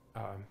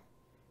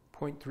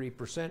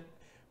 0.3%,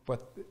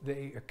 but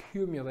they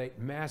accumulate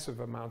massive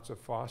amounts of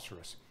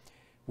phosphorus.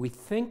 We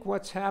think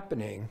what's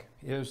happening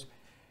is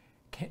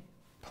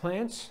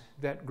plants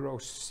that grow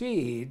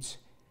seeds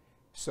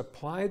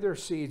supply their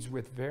seeds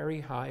with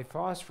very high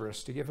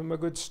phosphorus to give them a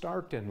good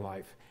start in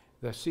life.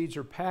 The seeds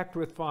are packed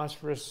with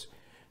phosphorus,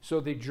 so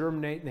they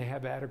germinate and they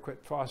have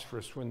adequate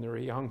phosphorus when they're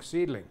a young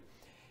seedling.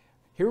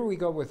 Here we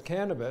go with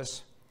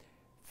cannabis,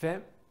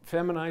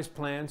 feminized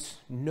plants,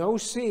 no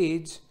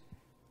seeds,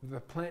 the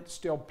plant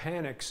still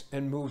panics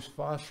and moves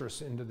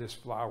phosphorus into this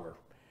flower.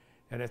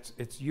 And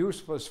it's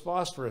useless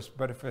phosphorus,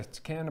 but if it's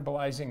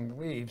cannibalizing the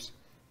leaves,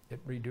 it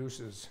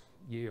reduces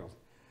yield.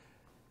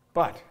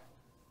 But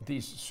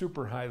these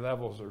super high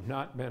levels are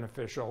not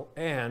beneficial,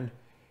 and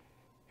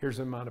here's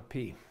the amount of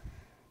P.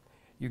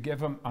 You give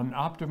them an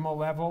optimal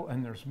level,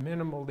 and there's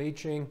minimal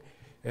leaching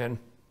and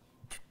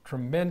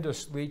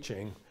tremendous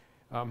leaching,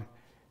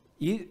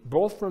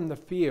 both from the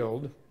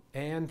field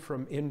and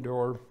from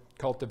indoor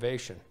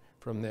cultivation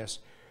from this.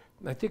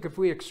 And I think if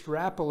we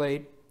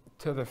extrapolate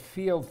to the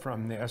field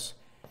from this,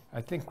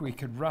 I think we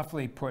could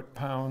roughly put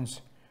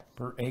pounds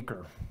per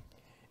acre.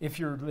 If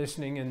you're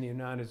listening in the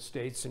United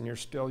States and you're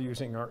still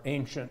using our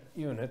ancient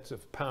units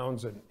of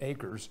pounds and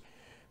acres,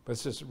 but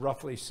this is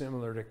roughly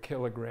similar to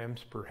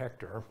kilograms per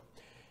hectare.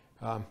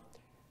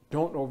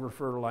 Don't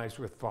over-fertilize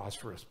with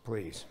phosphorus,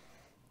 please.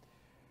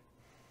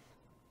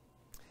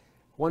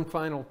 One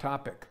final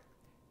topic,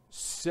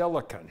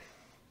 silicon,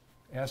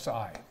 Si.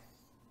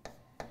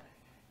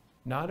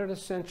 Not an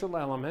essential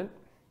element,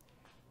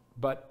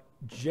 but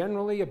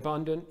generally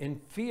abundant in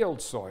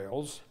field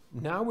soils.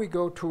 Now we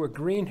go to a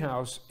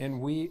greenhouse and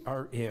we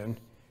are in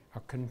a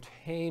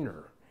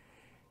container.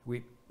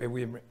 We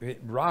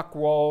rock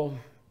wool,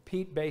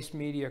 peat-based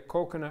media,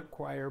 coconut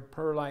coir,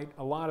 perlite,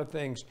 a lot of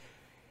things.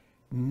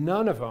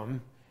 None of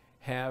them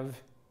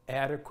have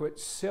adequate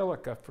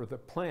silica for the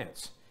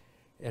plants.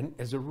 And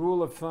as a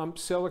rule of thumb,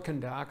 silicon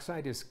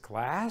dioxide is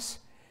glass,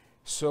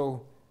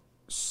 so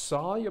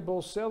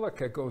soluble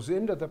silica goes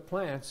into the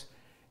plants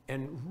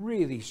and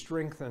really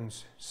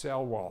strengthens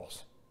cell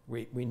walls.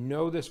 We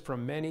know this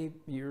from many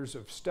years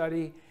of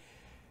study.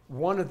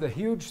 One of the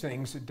huge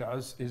things it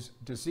does is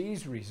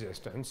disease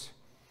resistance.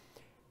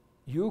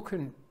 You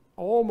can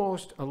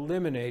almost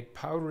eliminate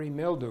powdery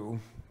mildew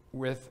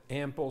with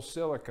ample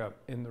silica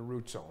in the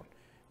root zone.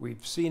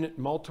 We've seen it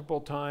multiple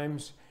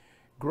times.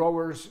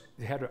 Growers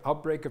had an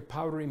outbreak of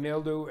powdery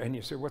mildew, and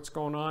you say, what's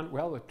going on?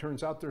 Well, it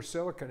turns out their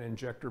silicon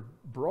injector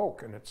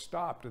broke and it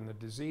stopped and the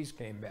disease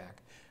came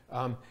back.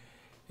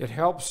 It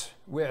helps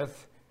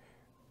with,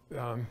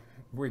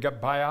 we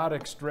got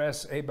biotic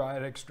stress,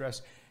 abiotic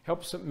stress,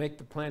 helps make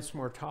the plants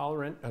more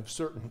tolerant of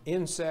certain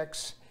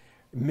insects,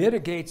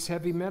 mitigates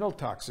heavy metal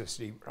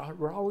toxicity.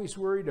 We're always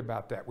worried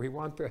about that. We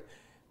want the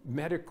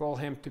medical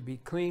hemp to be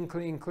clean,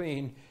 clean,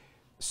 clean.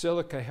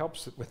 Silica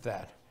helps with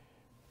that.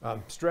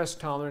 Stress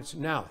tolerance.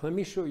 Now, let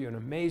me show you an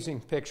amazing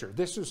picture.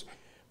 This is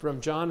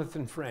from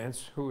Jonathan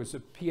France, who was a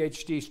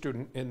PhD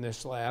student in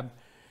this lab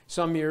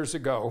some years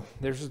ago.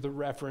 This is the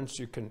reference.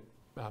 You can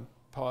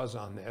pause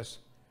on this.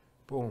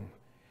 Boom.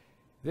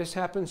 This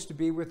happens to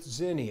be with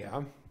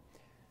zinnia.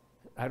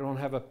 I don't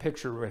have a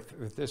picture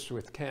with this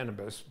with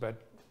cannabis,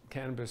 but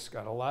cannabis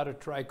got a lot of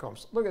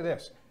trichomes. Look at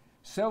this.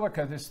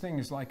 Silica, this thing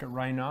is like a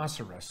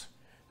rhinoceros.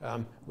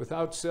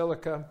 Without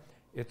silica,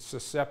 it's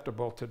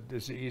susceptible to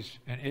disease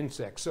and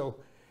insects. So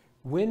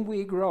when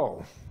we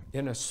grow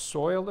in a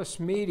soilless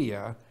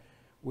media,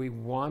 we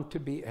want to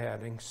be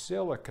adding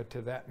silica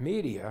to that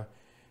media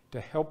to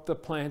help the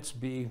plants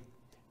be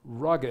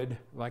rugged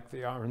like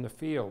they are in the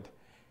field.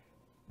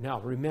 Now,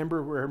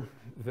 remember where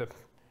the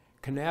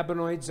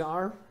cannabinoids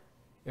are?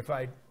 If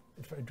I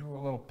drew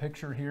a little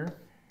picture here,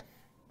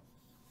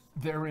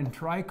 they're in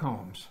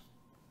trichomes.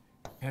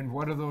 And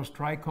what are those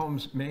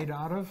trichomes made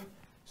out of?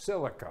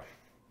 Silica.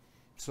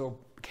 So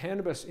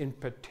cannabis in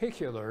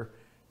particular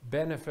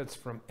benefits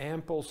from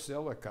ample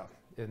silica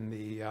in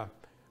the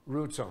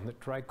root zone. The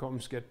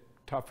trichomes get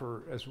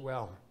tougher as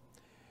well.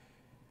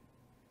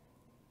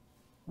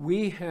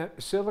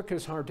 Silica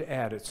is hard to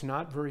add. It's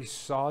not very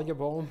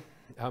soluble.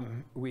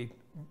 We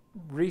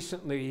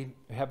recently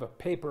have a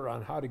paper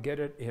on how to get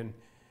it in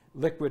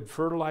liquid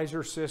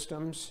fertilizer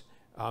systems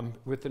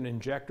with an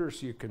injector,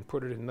 so you can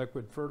put it in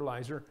liquid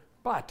fertilizer.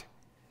 But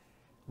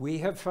we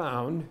have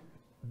found,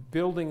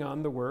 building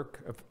on the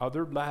work of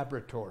other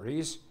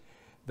laboratories,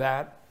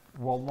 that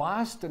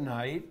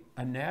wollastonite,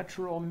 a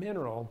natural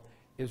mineral,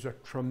 is a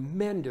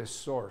tremendous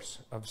source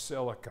of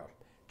silica.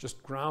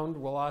 Just ground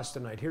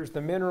wollastonite. Here's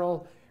the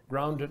mineral,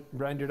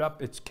 grind it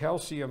up. It's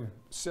calcium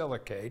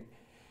silicate.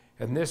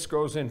 And this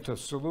goes into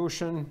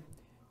solution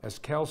as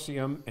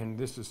calcium, and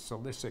this is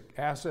silicic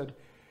acid.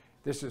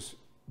 This is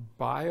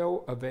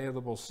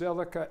bioavailable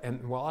silica,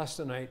 and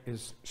wollastonite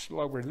is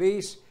slow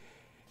release.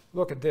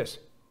 Look at this.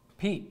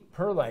 Peat,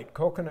 perlite,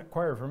 coconut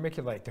coir,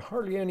 vermiculite.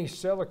 Hardly any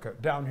silica.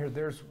 Down here,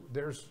 there's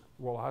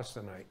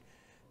wollastonite.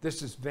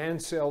 This is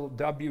Vancell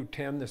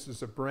W10. This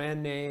is a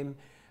brand name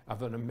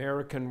of an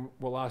American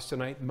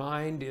wollastonite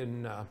mined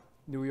in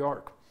New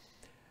York.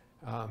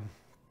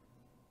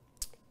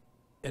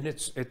 And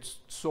it's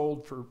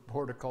sold for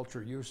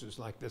horticulture uses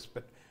like this,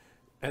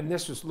 and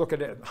this is, look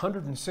at it,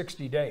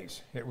 160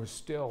 days, it was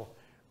still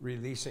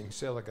releasing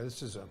silica.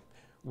 This is a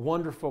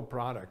wonderful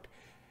product.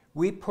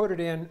 We put it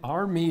in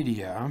our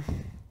media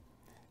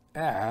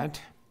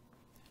at,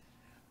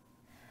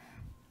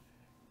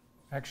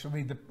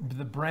 actually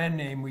the brand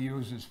name we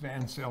use is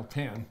Vancell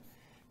 10.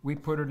 We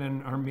put it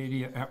in our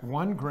media at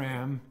 1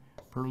 gram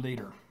per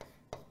liter.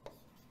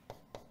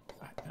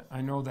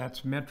 I know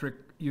that's metric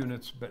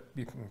units, but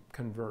you can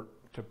convert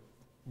to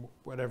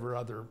whatever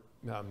other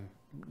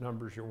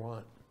numbers you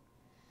want.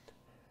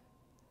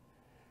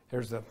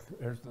 There's the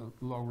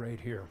low rate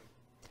here.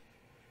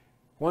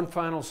 One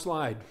final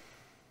slide.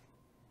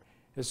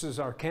 This is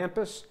our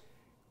campus.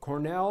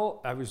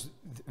 Cornell, I was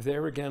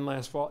there again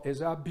last fall,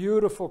 is a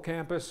beautiful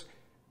campus.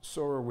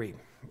 So are we.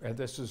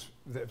 There's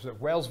the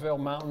Wellsville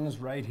Mountains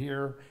right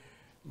here.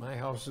 My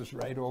house is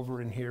right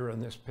over in here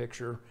in this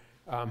picture.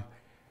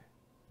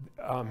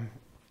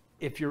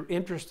 If you're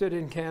interested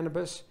in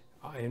cannabis,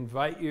 I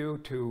invite you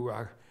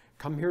to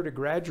come here to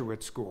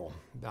graduate school.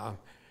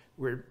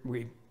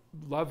 We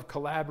love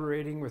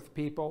collaborating with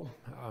people.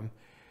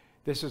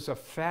 This is a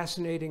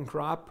fascinating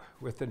crop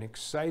with an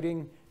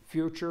exciting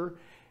future.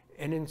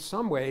 And in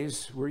some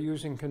ways, we're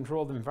using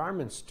controlled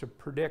environments to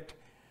predict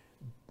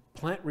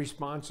plant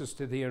responses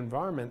to the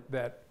environment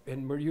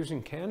and we're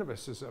using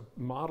cannabis as a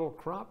model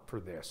crop for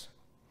this.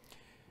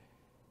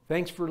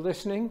 Thanks for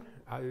listening.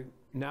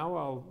 Now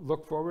I'll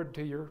look forward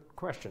to your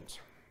questions.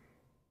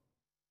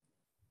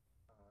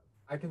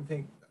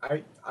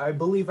 I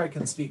believe I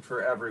can speak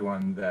for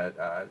everyone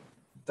that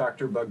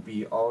Dr.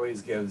 Bugbee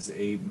always gives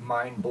a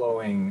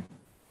mind-blowing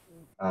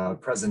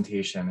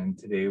presentation, and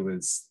today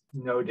was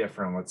no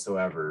different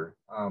whatsoever.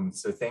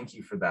 So thank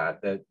you for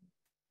that.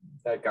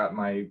 That got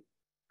my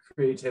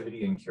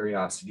creativity and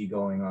curiosity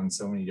going on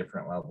so many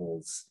different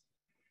levels.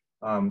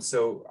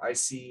 So I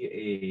see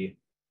a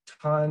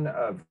ton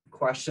of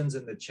questions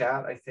in the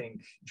chat. I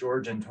think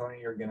George and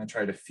Tony are going to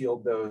try to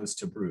field those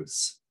to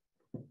Bruce.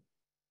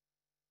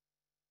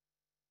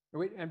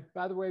 And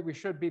by the way, we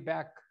should be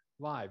back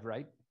live,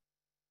 right?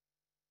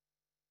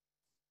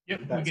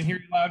 Yep, we can hear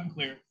you loud and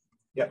clear.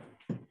 Yep.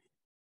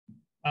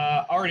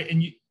 All right,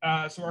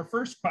 and so our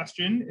first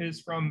question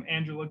is from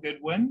Angela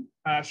Goodwin.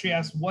 She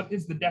asks, what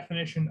is the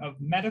definition of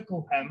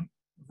medical hemp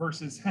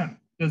versus hemp?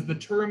 Does the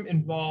term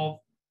involve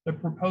the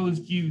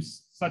proposed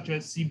use such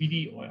as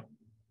CBD oil?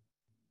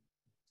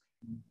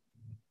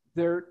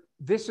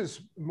 This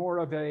is more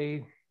of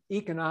an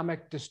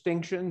economic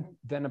distinction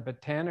than a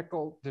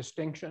botanical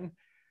distinction.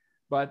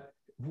 But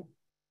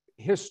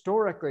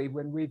historically,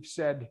 when we've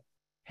said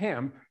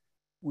hemp,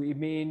 we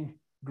mean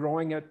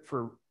growing it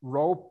for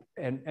rope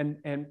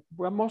and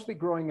well, mostly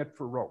growing it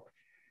for rope.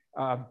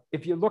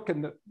 If you look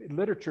in the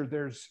literature,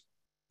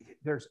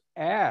 there's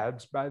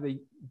ads by the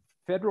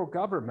federal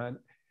government.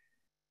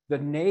 The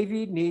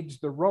Navy needs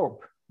the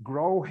rope.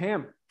 Grow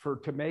hemp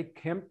to make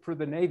hemp for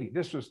the Navy.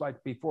 This was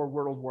like before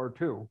World War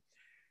II.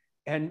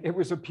 And it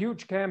was a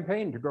huge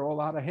campaign to grow a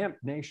lot of hemp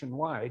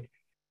nationwide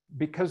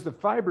because the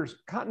fibers,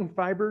 cotton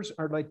fibers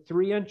are like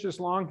 3 inches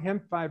long.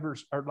 Hemp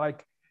fibers are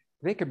like,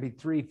 they can be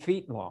 3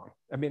 feet long.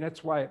 I mean,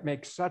 that's why it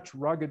makes such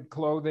rugged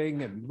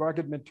clothing and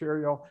rugged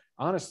material.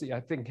 Honestly, I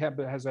think hemp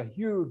has a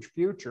huge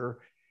future.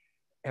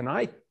 And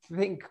I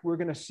think we're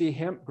going to see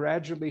hemp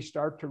gradually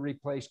start to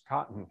replace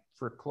cotton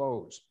for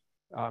clothes.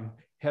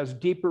 Has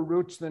deeper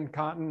roots than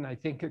cotton. I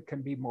think it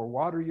can be more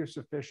water use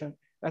efficient.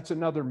 That's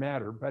another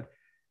matter.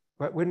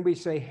 But when we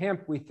say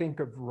hemp, we think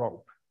of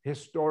rope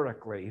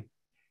historically.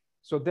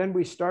 So then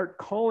we start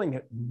calling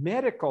it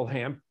medical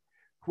hemp,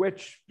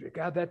 which,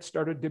 God, that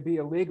started to be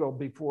illegal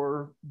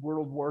before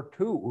World War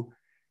II.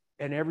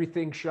 And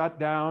everything shut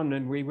down,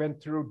 and we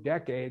went through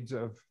decades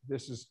of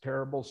this is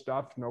terrible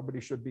stuff. Nobody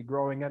should be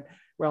growing it.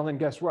 Well, and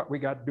guess what? We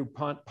got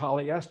DuPont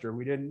polyester.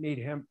 We didn't need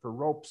hemp for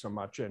rope so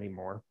much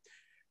anymore.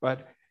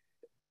 But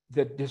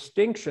the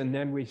distinction,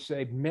 then we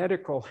say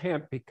medical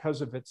hemp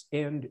because of its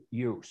end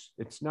use.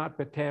 It's not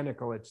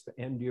botanical, it's the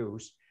end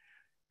use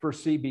for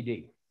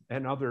CBD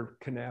and other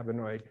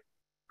cannabinoid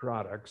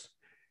products.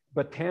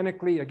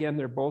 Botanically, again,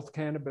 they're both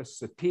cannabis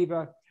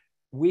sativa.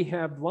 We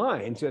have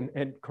lines,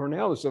 and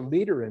Cornell is a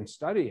leader in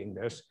studying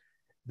this,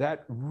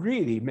 that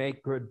really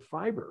make good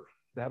fiber.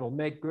 That'll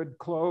make good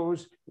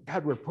clothes.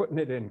 God, we're putting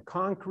it in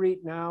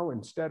concrete now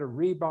instead of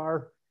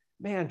rebar.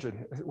 Man,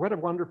 what a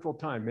wonderful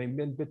time. They've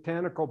been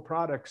botanical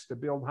products to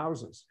build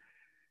houses.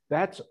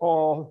 That's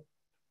all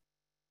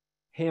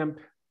hemp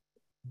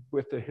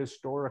with the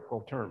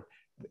historical term.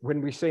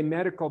 When we say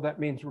medical, that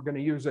means we're going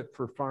to use it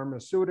for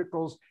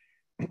pharmaceuticals,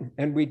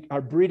 and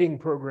our breeding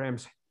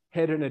programs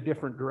head in a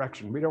different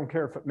direction. We don't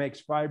care if it makes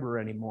fiber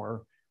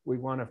anymore. We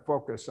want to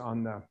focus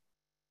on the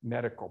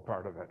medical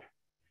part of it.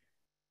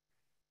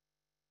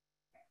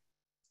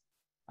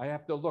 I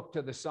have to look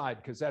to the side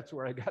because that's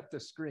where I got the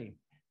screen.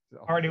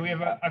 So. Alrighty, we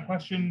have a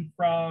question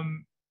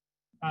from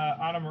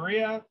Anna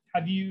Maria.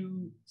 Have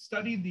you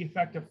studied the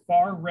effect of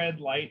far red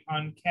light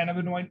on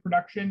cannabinoid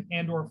production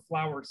and or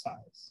flower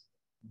size?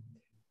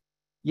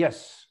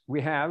 Yes,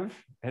 we have.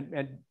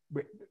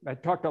 I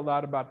talked a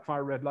lot about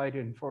far red light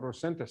in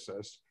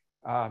photosynthesis.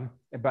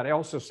 But I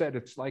also said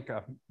it's like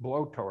a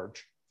blowtorch.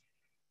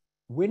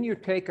 When you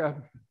take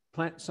a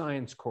plant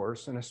science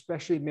course, and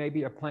especially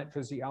maybe a plant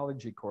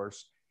physiology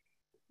course,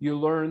 you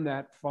learn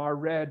that far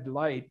red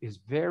light is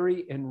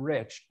very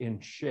enriched in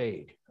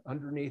shade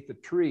underneath the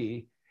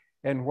tree.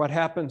 And what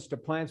happens to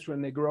plants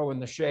when they grow in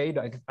the shade,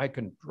 I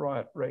can draw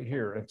it right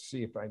here. Let's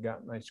see if I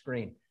got my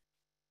screen.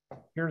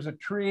 Here's a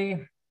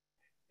tree.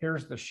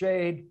 Here's the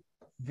shade.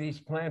 These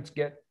plants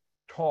get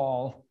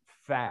tall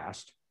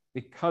fast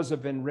because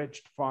of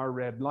enriched far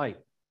red light.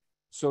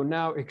 So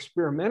now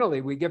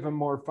experimentally, we give them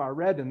more far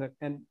red,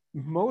 and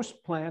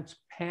most plants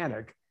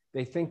panic.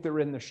 They think they're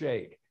in the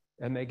shade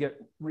and they get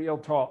real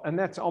tall. And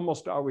that's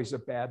almost always a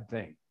bad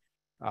thing.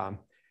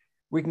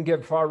 We can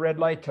give far red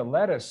light to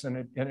lettuce and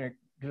it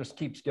just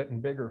keeps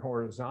getting bigger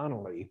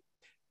horizontally.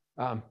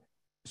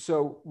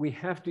 So we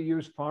have to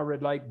use far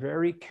red light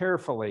very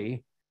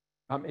carefully.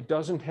 It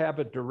doesn't have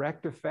a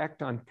direct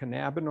effect on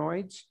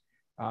cannabinoids.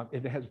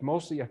 It has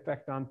mostly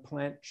effect on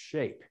plant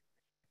shape.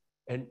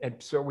 And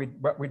so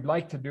what we'd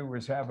like to do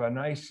is have a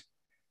nice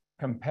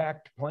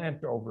compact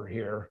plant over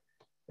here.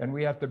 And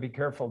we have to be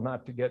careful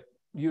not to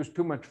use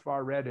too much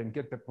far red and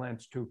get the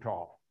plants too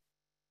tall.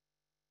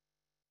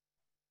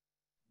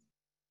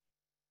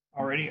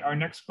 Alrighty, our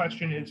next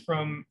question is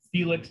from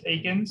Felix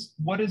Akins.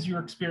 What is your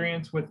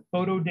experience with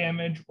photo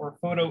damage or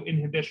photo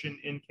inhibition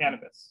in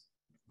cannabis?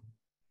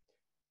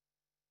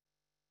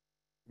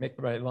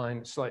 Make my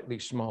line slightly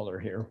smaller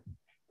here.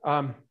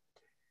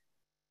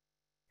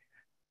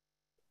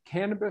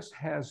 Cannabis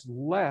has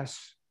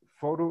less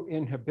photo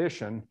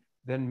inhibition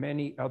than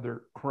many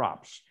other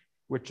crops,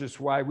 which is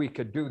why we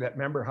could do that.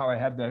 Remember how I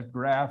had that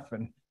graph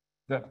and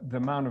the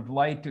amount of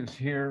light is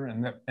here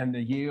and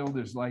the yield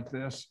is like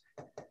this.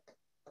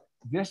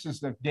 This is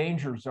the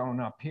danger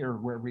zone up here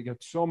where we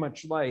get so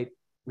much light,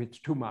 it's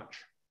too much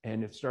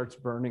and it starts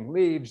burning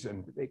leaves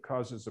and it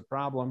causes a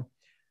problem.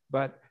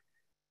 But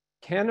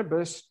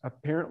cannabis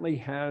apparently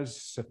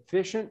has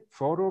sufficient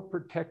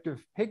photoprotective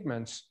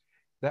pigments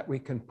that we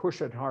can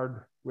push it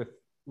hard with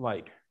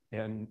light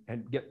and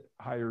get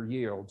higher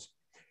yields.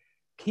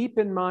 Keep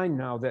in mind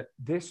now that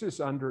this is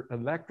under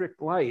electric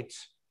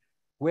lights,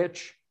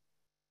 which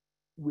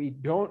we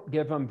don't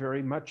give them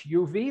very much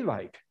UV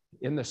light.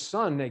 In the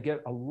sun, they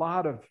get a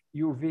lot of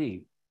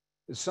UV.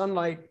 The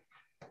sunlight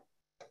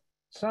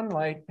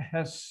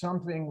has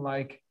something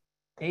like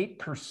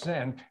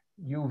 8%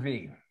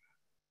 UV.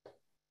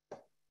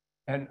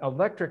 And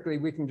electrically,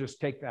 we can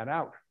just take that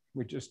out.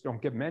 We just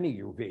don't give them any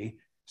UV.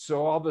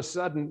 So all of a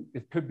sudden,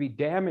 it could be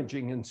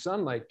damaging in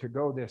sunlight to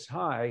go this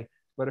high.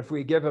 But if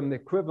we give them the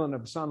equivalent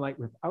of sunlight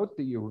without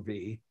the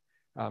UV,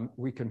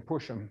 we can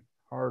push them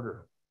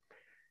harder.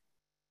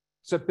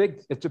 It's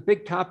a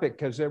big topic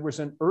because there was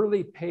an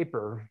early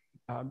paper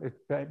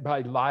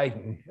by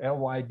Lydon,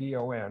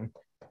 L-Y-D-O-N,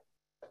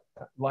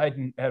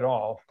 Lydon et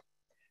al.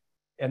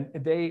 And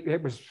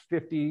it was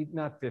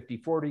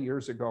 40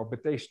 years ago,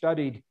 but they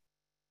studied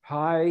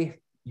high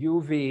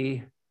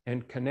UV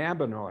and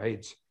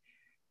cannabinoids,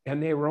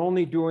 and they were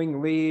only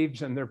doing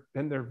leaves and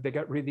they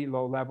got really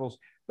low levels.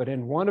 But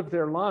in one of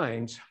their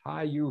lines,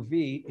 high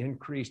UV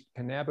increased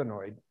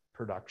cannabinoid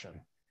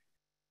production.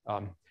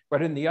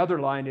 But in the other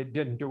line, it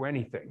didn't do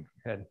anything.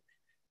 And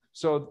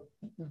So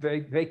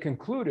they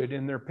concluded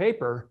in their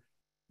paper,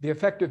 the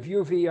effect of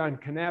UV on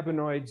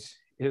cannabinoids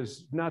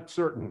is not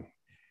certain,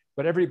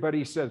 but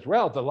everybody says,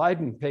 well, the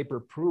Leiden paper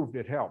proved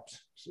it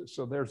helps.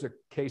 So there's a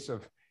case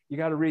of, you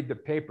got to read the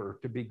paper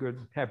to be good,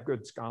 have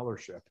good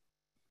scholarship.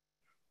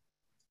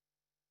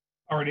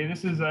 Alrighty,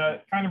 this is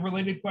a kind of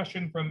related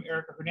question from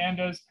Erica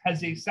Hernandez.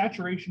 Has a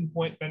saturation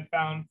point been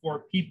found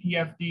for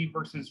PPFD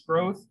versus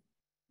growth?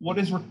 What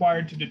is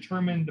required to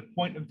determine the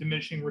point of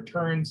diminishing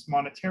returns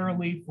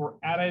monetarily for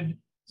added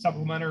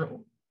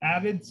supplemental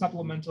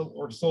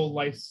or sole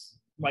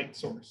light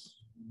source?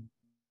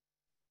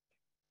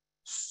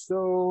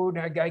 So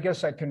I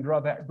guess I can draw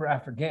that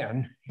graph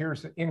again.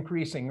 Here's the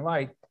increasing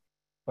light,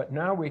 but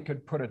now we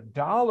could put a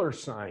dollar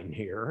sign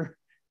here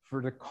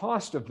for the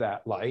cost of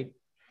that light.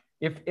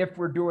 If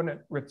we're doing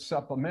it with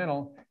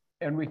supplemental,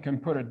 and we can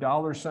put a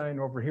dollar sign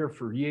over here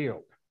for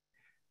yield.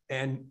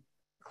 And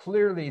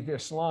clearly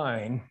this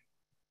line,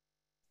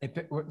 if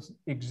it was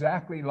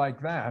exactly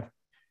like that, it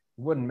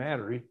wouldn't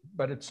matter,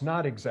 but it's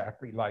not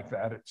exactly like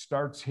that. It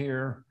starts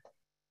here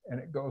and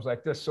it goes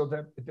like this. So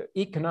that the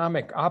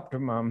economic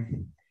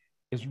optimum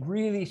is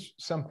really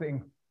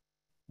something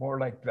more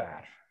like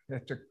that.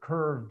 It's a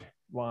curved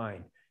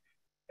line.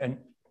 And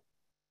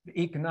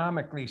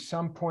economically,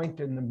 some point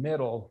in the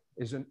middle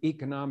is an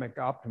economic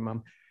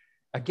optimum.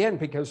 Again,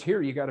 because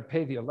here you got to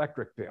pay the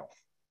electric bill.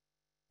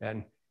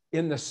 And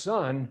in the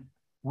sun,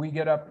 we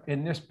get up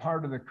in this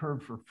part of the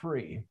curve for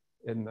free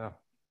in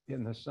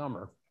the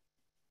summer.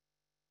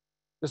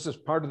 This is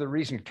part of the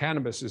reason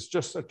cannabis is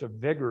just such a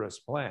vigorous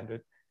plant.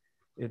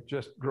 It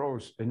just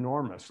grows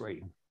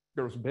enormously,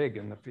 grows big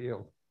in the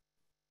field.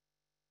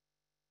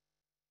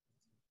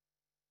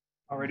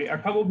 Alrighty, a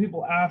couple of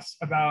people asked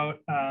about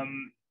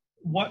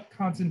what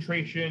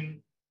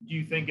concentration do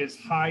you think is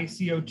high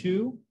CO2?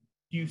 Do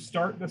you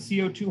start the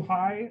CO2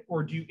 high,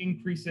 or do you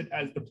increase it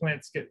as the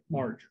plants get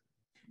larger?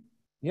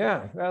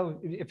 Yeah, well,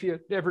 if you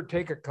ever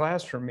take a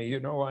class from me, you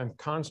know I'm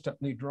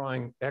constantly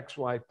drawing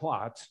XY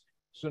plots.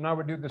 So now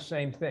we do the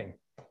same thing.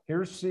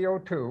 Here's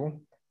CO2,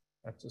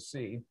 that's a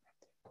C.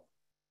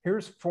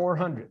 Here's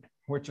 400,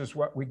 which is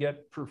what we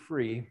get for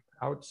free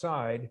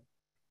outside.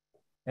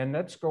 And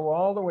let's go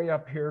all the way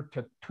up here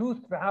to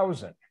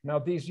 2,000. Now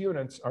these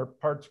units are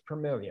parts per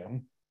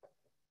million.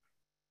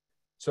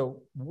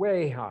 So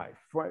way high,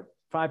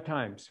 five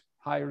times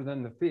higher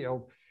than the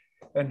field.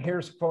 And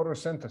here's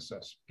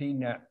photosynthesis, P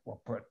net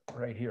we'll put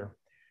right here.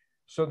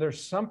 So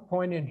there's some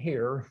point in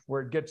here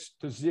where it gets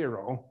to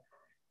zero.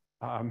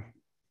 And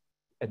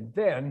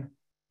then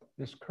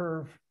this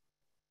curve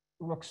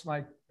looks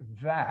like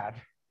that.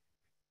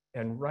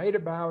 And right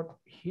about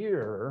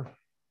here,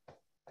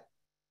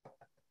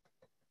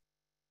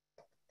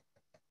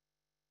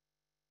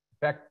 in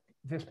fact,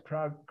 this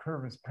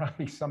curve is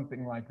probably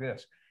something like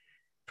this.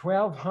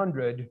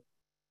 1200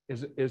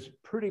 is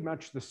pretty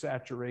much the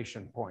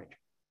saturation point.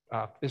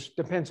 This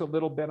depends a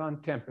little bit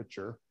on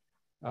temperature.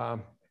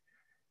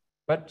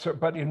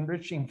 But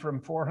enriching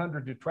from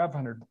 400 to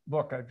 1200,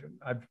 look,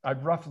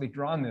 I've roughly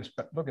drawn this,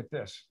 but look at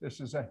this. This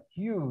is a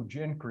huge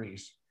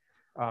increase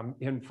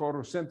in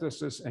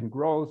photosynthesis and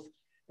growth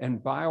and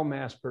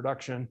biomass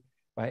production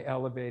by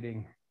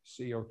elevating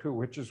CO2,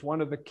 which is one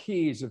of the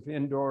keys of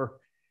indoor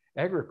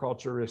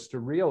agriculture, is to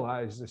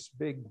realize this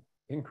big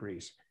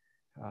increase.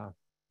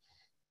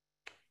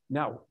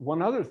 Now,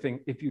 one other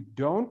thing, if you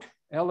don't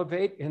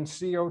elevate in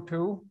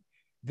CO2,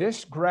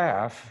 this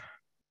graph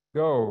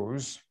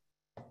goes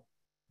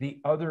the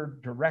other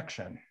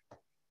direction.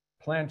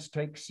 Plants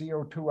take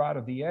CO2 out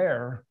of the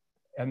air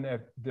and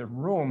the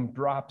room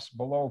drops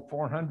below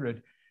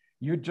 400.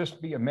 You'd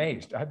just be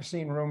amazed. I've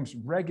seen rooms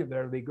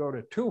regularly go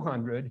to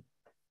 200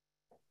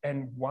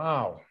 and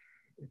wow,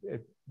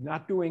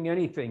 not doing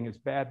anything is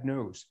bad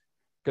news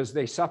because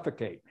they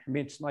suffocate. I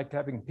mean, it's like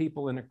having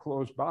people in a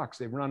closed box.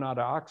 They run out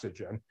of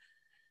oxygen.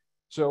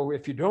 So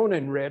if you don't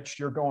enrich,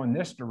 you're going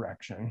this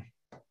direction.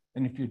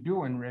 And if you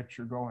do enrich,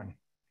 you're going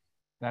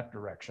that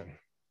direction.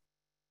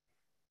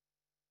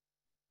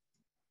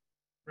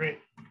 Great.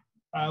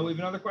 We have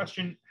another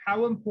question.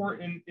 How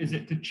important is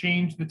it to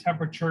change the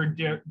temperature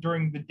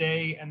during the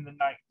day and the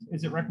night?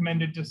 Is it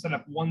recommended to set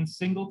up one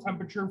single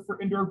temperature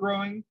for indoor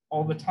growing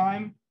all the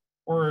time?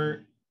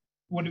 Or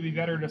would it be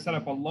better to set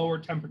up a lower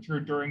temperature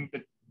during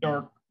the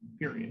dark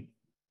period?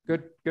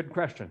 Good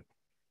question.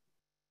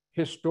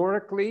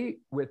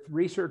 Historically, with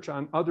research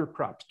on other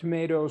crops,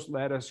 tomatoes,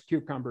 lettuce,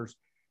 cucumbers,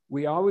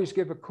 we always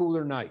give a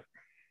cooler night.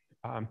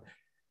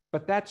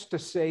 But that's to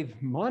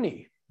save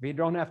money. We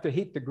don't have to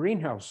heat the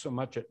greenhouse so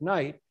much at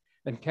night.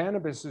 And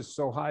cannabis is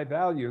so high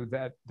value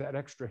that that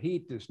extra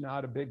heat is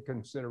not a big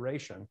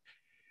consideration.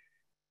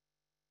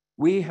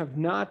 We have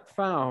not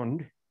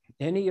found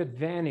any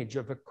advantage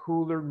of a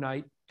cooler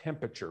night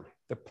temperature.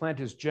 The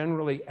plant is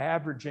generally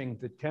averaging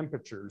the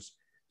temperatures.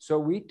 So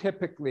we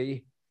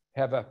typically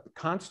have a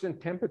constant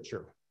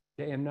temperature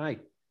day and night.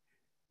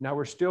 Now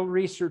we're still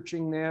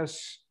researching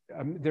this.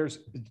 There's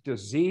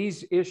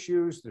disease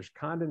issues, there's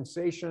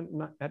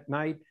condensation at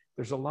night.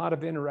 There's a lot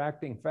of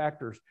interacting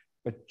factors,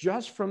 but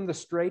just from the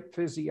straight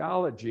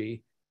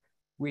physiology,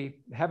 we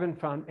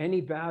haven't found any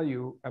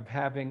value of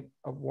having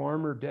a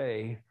warmer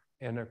day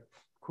and a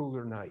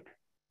cooler night.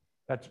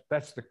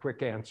 That's the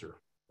quick answer.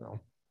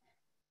 So.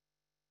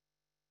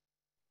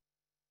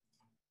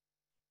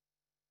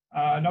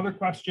 Another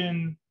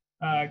question,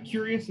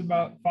 curious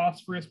about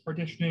phosphorus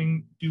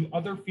partitioning. Do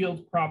other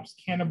field crops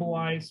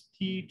cannibalize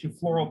pea to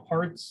floral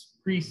parts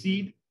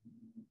pre-seed?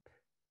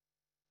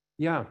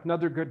 Yeah,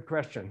 another good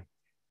question.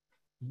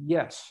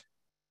 Yes,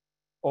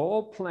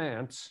 all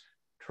plants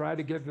try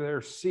to give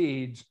their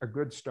seeds a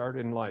good start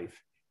in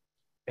life.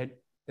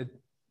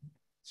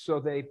 So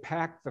they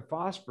pack the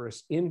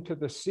phosphorus into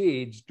the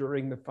seeds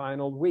during the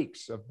final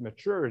weeks of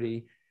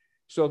maturity.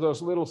 So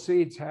those little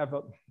seeds have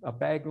a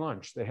bag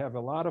lunch. They have a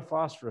lot of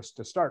phosphorus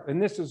to start.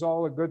 And this is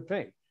all a good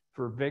thing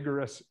for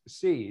vigorous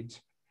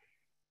seeds.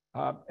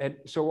 And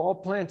so all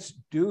plants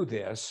do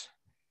this,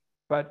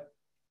 but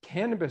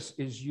cannabis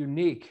is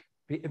unique.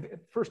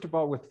 First of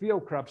all, with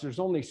field crops, there's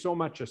only so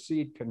much a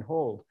seed can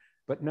hold.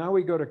 But now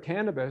we go to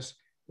cannabis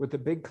with a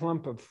big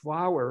clump of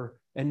flower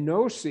and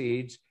no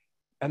seeds,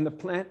 and the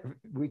plant,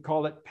 we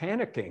call it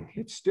panicking.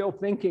 It's still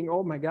thinking,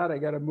 oh my God, I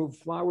got to move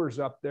flowers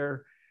up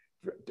there,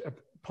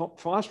 pump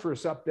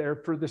phosphorus up there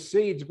for the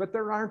seeds, but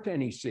there aren't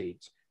any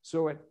seeds.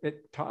 So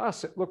to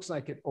us, it looks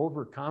like it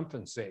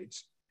overcompensates.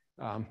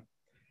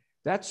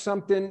 That's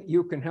something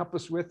you can help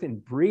us with in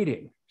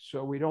breeding,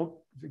 so we don't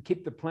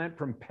keep the plant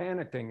from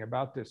panicking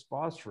about this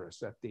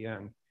phosphorus at the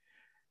end.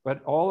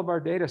 But all of our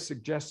data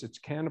suggests it's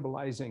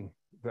cannibalizing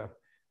the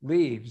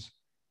leaves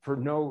for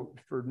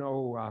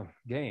no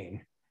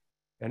gain.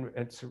 And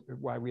it's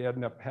why we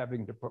end up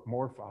having to put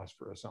more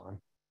phosphorus on.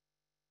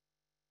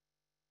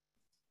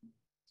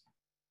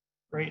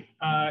 Great.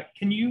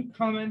 Can you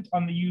comment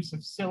on the use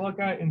of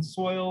silica in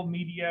soil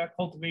media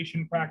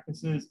cultivation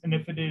practices and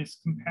if it is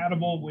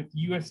compatible with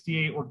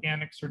USDA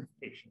organic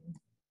certification?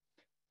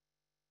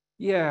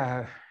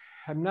 Yeah,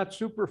 I'm not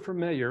super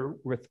familiar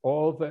with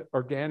all the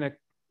organic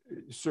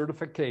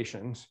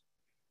certifications,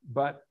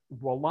 but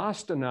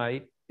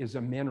wollastonite is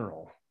a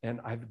mineral,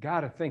 and I've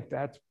got to think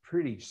that's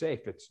pretty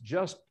safe. It's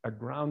just a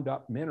ground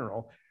up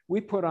mineral.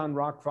 We put on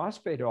rock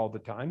phosphate all the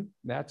time.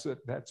 That's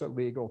a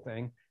legal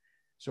thing.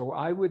 So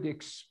I would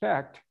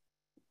expect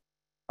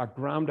a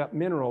ground up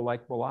mineral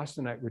like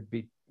wollastonite would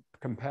be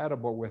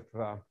compatible with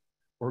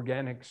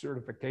organic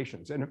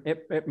certifications. And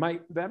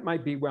that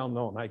might be well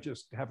known. I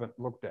just haven't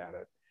looked at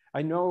it.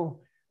 I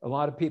know a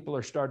lot of people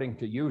are starting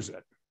to use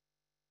it.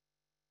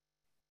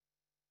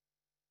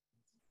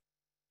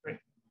 Great.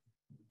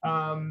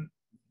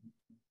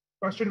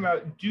 Question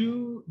about,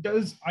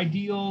 does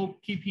ideal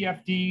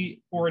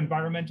PPFD or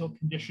environmental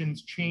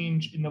conditions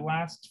change in the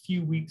last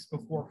few weeks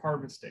before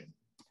harvesting?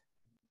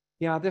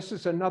 Yeah, this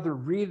is another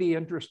really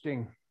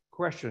interesting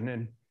question.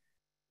 And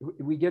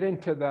we get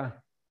into the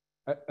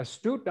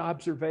astute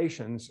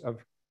observations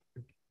of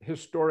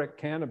historic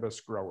cannabis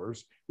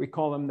growers. We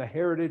call them the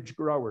heritage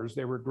growers.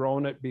 They were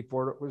growing it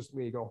before it was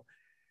legal.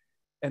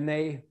 And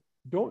they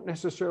don't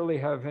necessarily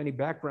have any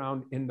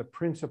background in the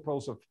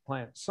principles of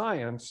plant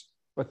science,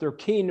 but they're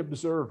keen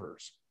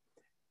observers.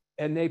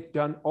 And they've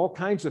done all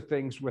kinds of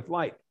things with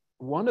light.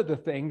 One of the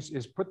things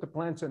is put the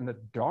plants in the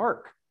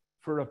dark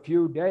for a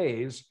few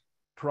days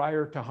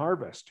prior to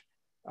harvest.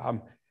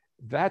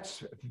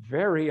 That's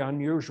very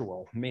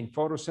unusual. I mean,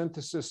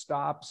 photosynthesis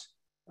stops.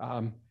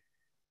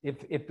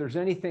 If there's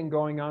anything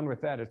going on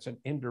with that, it's an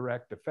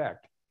indirect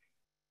effect.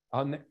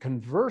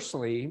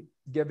 Conversely,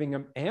 giving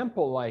them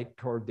ample light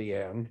toward the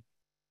end,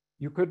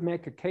 you could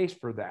make a case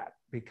for that,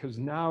 because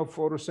now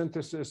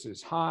photosynthesis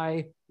is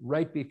high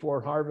right before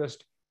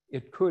harvest.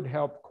 It could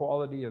help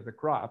quality of the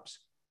crops,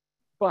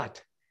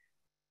 but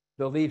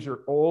the leaves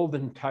are old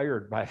and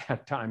tired by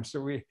that time.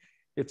 So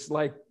it's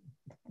like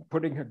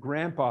putting a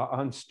grandpa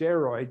on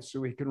steroids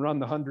so he can run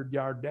the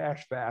 100-yard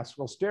dash fast.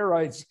 Well,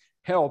 steroids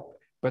help,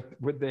 but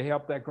would they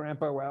help that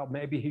grandpa? Well,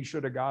 maybe he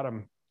should have got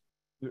them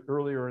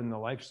earlier in the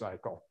life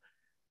cycle.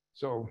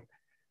 So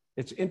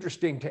it's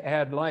interesting to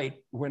add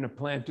light when a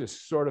plant is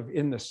sort of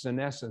in the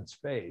senescence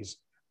phase,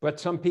 but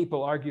some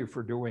people argue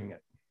for doing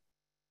it.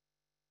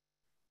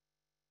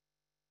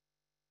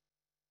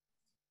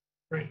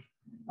 Great.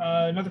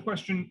 Another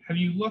question, have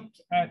you looked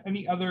at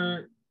any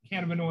other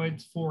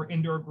cannabinoids for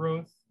indoor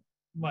growth,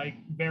 like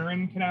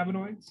barren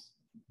cannabinoids?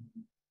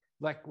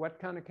 Like what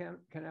kind of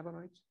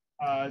cannabinoids?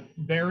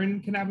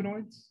 Barren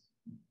cannabinoids?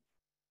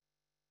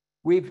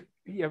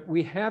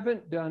 We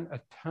haven't done a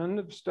ton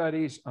of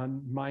studies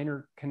on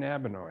minor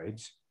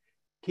cannabinoids.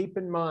 Keep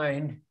in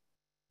mind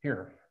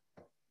here,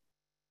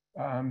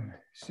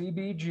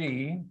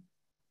 CBG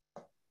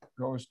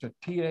goes to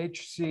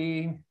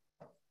THC,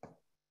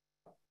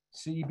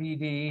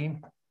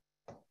 CBD,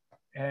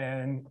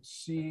 and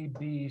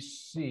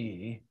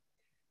CBC.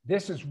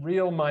 This is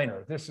real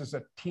minor. This is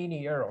a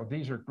teeny arrow.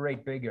 These are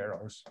great big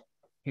arrows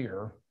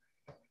here.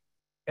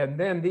 And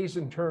then these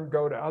in turn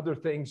go to other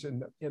things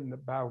in the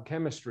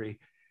biochemistry.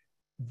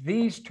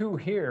 These two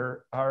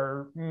here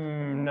are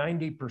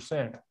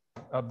 90%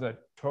 of the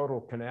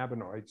total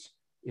cannabinoids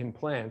in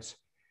plants.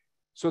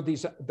 So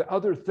the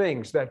other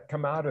things that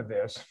come out of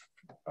this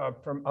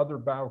from other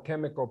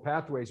biochemical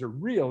pathways are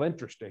real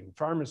interesting.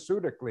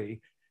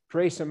 Pharmaceutically,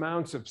 trace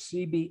amounts of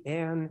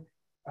CBN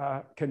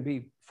can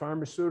be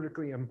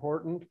pharmaceutically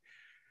important.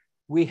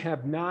 We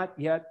have not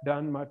yet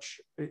done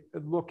much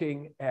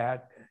looking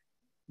at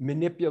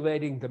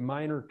manipulating the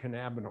minor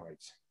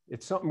cannabinoids.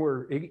 It's something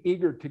we're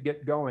eager to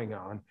get going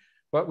on,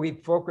 but we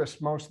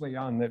focus mostly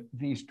on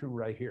these two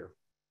right here.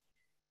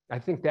 I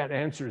think that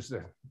answers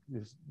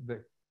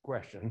the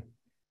question.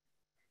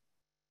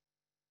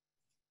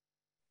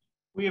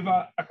 We have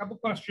a couple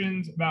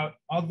questions about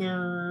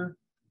other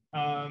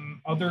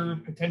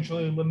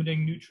potentially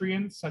limiting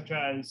nutrients, such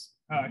as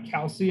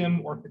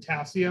calcium or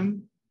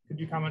potassium. Could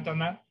you comment on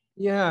that?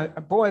 Yeah,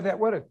 boy,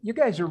 you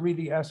guys are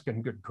really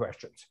asking good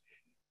questions.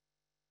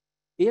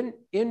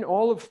 In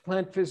all of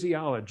plant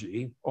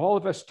physiology, all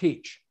of us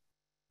teach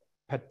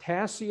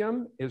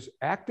potassium is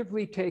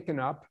actively taken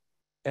up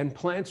and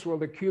plants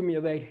will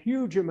accumulate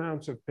huge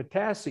amounts of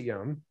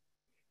potassium.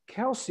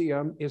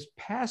 Calcium is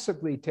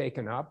passively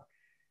taken up,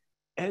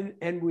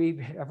 and we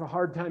have a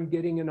hard time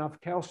getting enough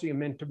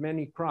calcium into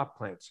many crop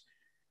plants.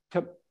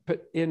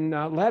 In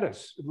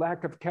lettuce,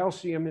 lack of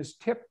calcium is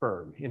tip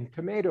burn. In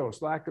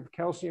tomatoes, lack of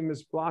calcium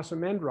is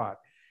blossom end rot.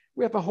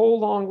 We have a whole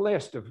long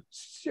list of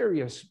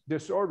serious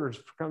disorders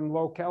from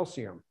low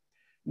calcium.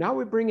 Now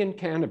we bring in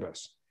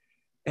cannabis,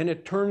 and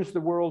it turns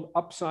the world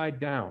upside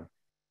down.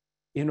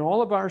 In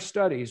all of our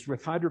studies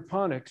with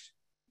hydroponics,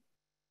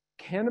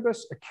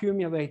 cannabis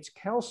accumulates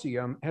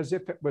calcium as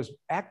if it was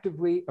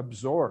actively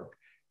absorbed.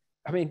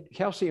 I mean,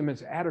 calcium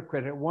is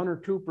adequate at 1 or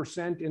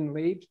 2% in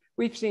leaves.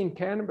 We've seen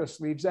cannabis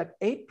leaves at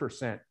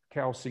 8%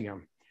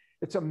 calcium.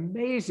 It's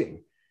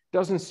amazing.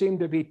 Doesn't seem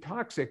to be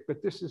toxic,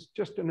 but this is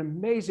just an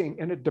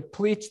amazing, and it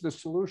depletes the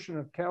solution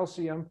of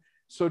calcium.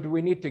 So do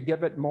we need to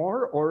give it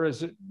more, or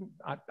is it?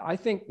 I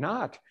think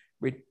not.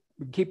 We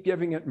keep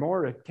giving it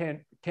more. It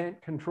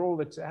can't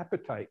control its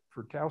appetite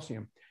for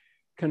calcium.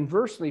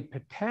 Conversely,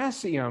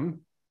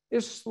 potassium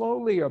is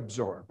slowly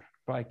absorbed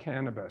by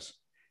cannabis.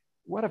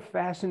 What a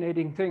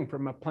fascinating thing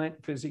from a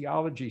plant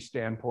physiology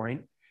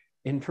standpoint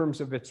in terms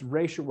of its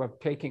ratio of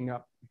taking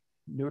up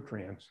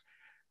nutrients.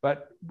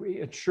 But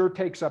it sure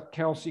takes up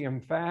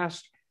calcium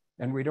fast,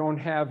 and we don't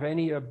have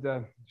any of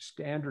the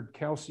standard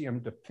calcium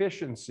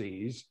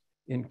deficiencies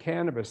in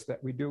cannabis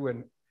that we do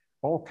in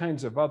all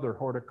kinds of other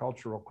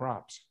horticultural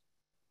crops.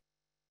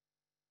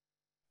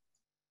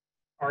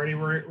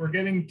 Alrighty, we're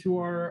getting to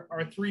our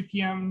 3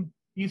 p.m.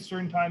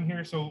 Eastern time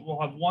here, so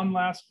we'll have one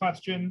last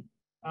question.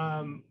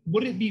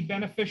 Would it be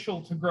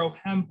beneficial to grow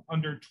hemp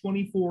under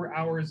 24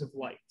 hours of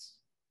light?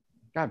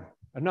 God,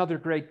 another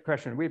great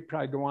question. We'd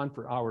probably go on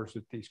for hours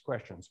with these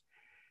questions.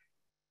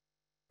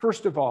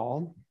 First of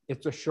all,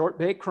 it's a short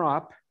day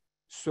crop,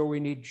 so we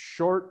need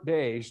short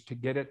days to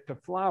get it to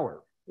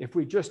flower. If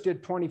we just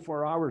did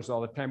 24 hours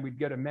all the time, we'd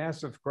get a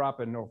massive crop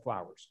and no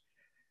flowers.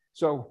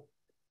 So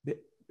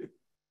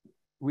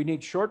we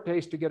need short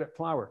days to get it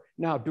flower.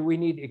 Now, do we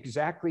need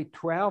exactly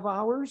 12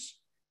 hours,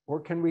 or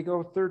can we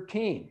go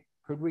 13?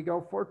 Could we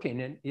go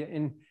 14?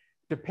 And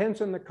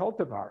depends on the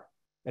cultivar.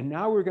 And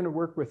now we're going to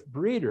work with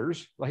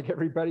breeders, like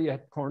everybody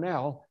at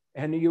Cornell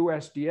and the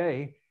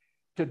USDA,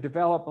 to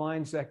develop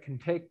lines that can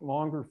take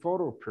longer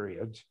photo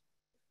periods.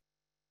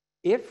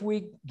 If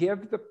we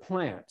give the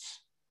plants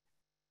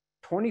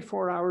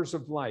 24 hours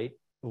of light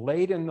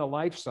late in the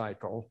life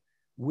cycle,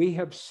 we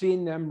have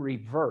seen them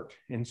revert.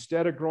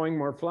 Instead of growing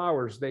more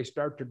flowers, they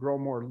start to grow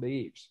more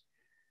leaves.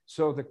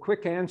 So the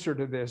quick answer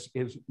to this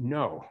is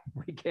no,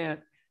 we can't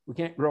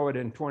grow it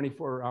in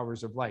 24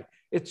 hours of light.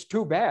 It's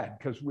too bad,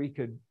 because we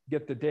could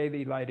get the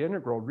daily light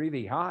integral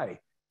really high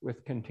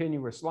with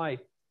continuous light,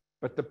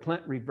 but the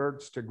plant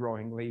reverts to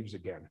growing leaves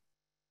again.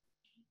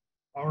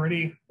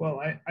 Alrighty, well,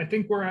 I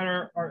think we're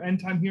at our end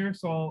time here,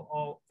 so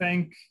I'll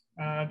thank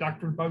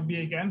Dr.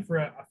 Bugbee again for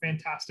a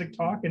fantastic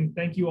talk, and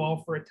thank you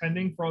all for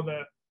attending, for all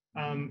the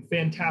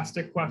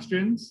fantastic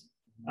questions.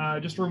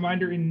 Just a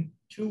reminder, in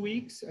 2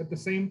 weeks at the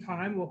same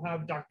time, we'll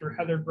have Dr.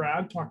 Heather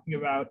Grab talking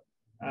about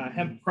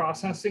hemp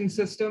processing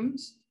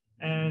systems,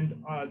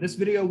 and this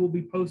video will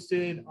be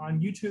posted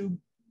on YouTube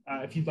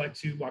if you'd like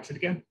to watch it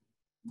again.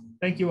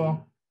 Thank you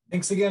all.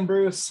 Thanks again,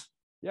 Bruce.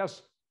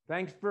 Yes,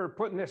 thanks for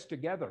putting this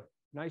together.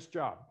 Nice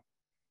job.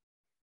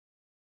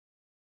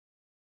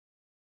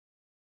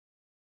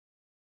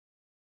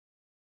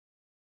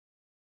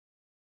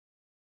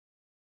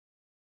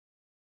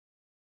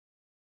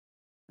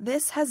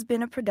 This has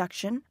been a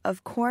production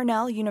of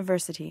Cornell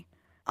University,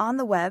 on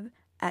the web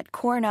at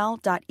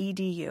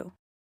cornell.edu.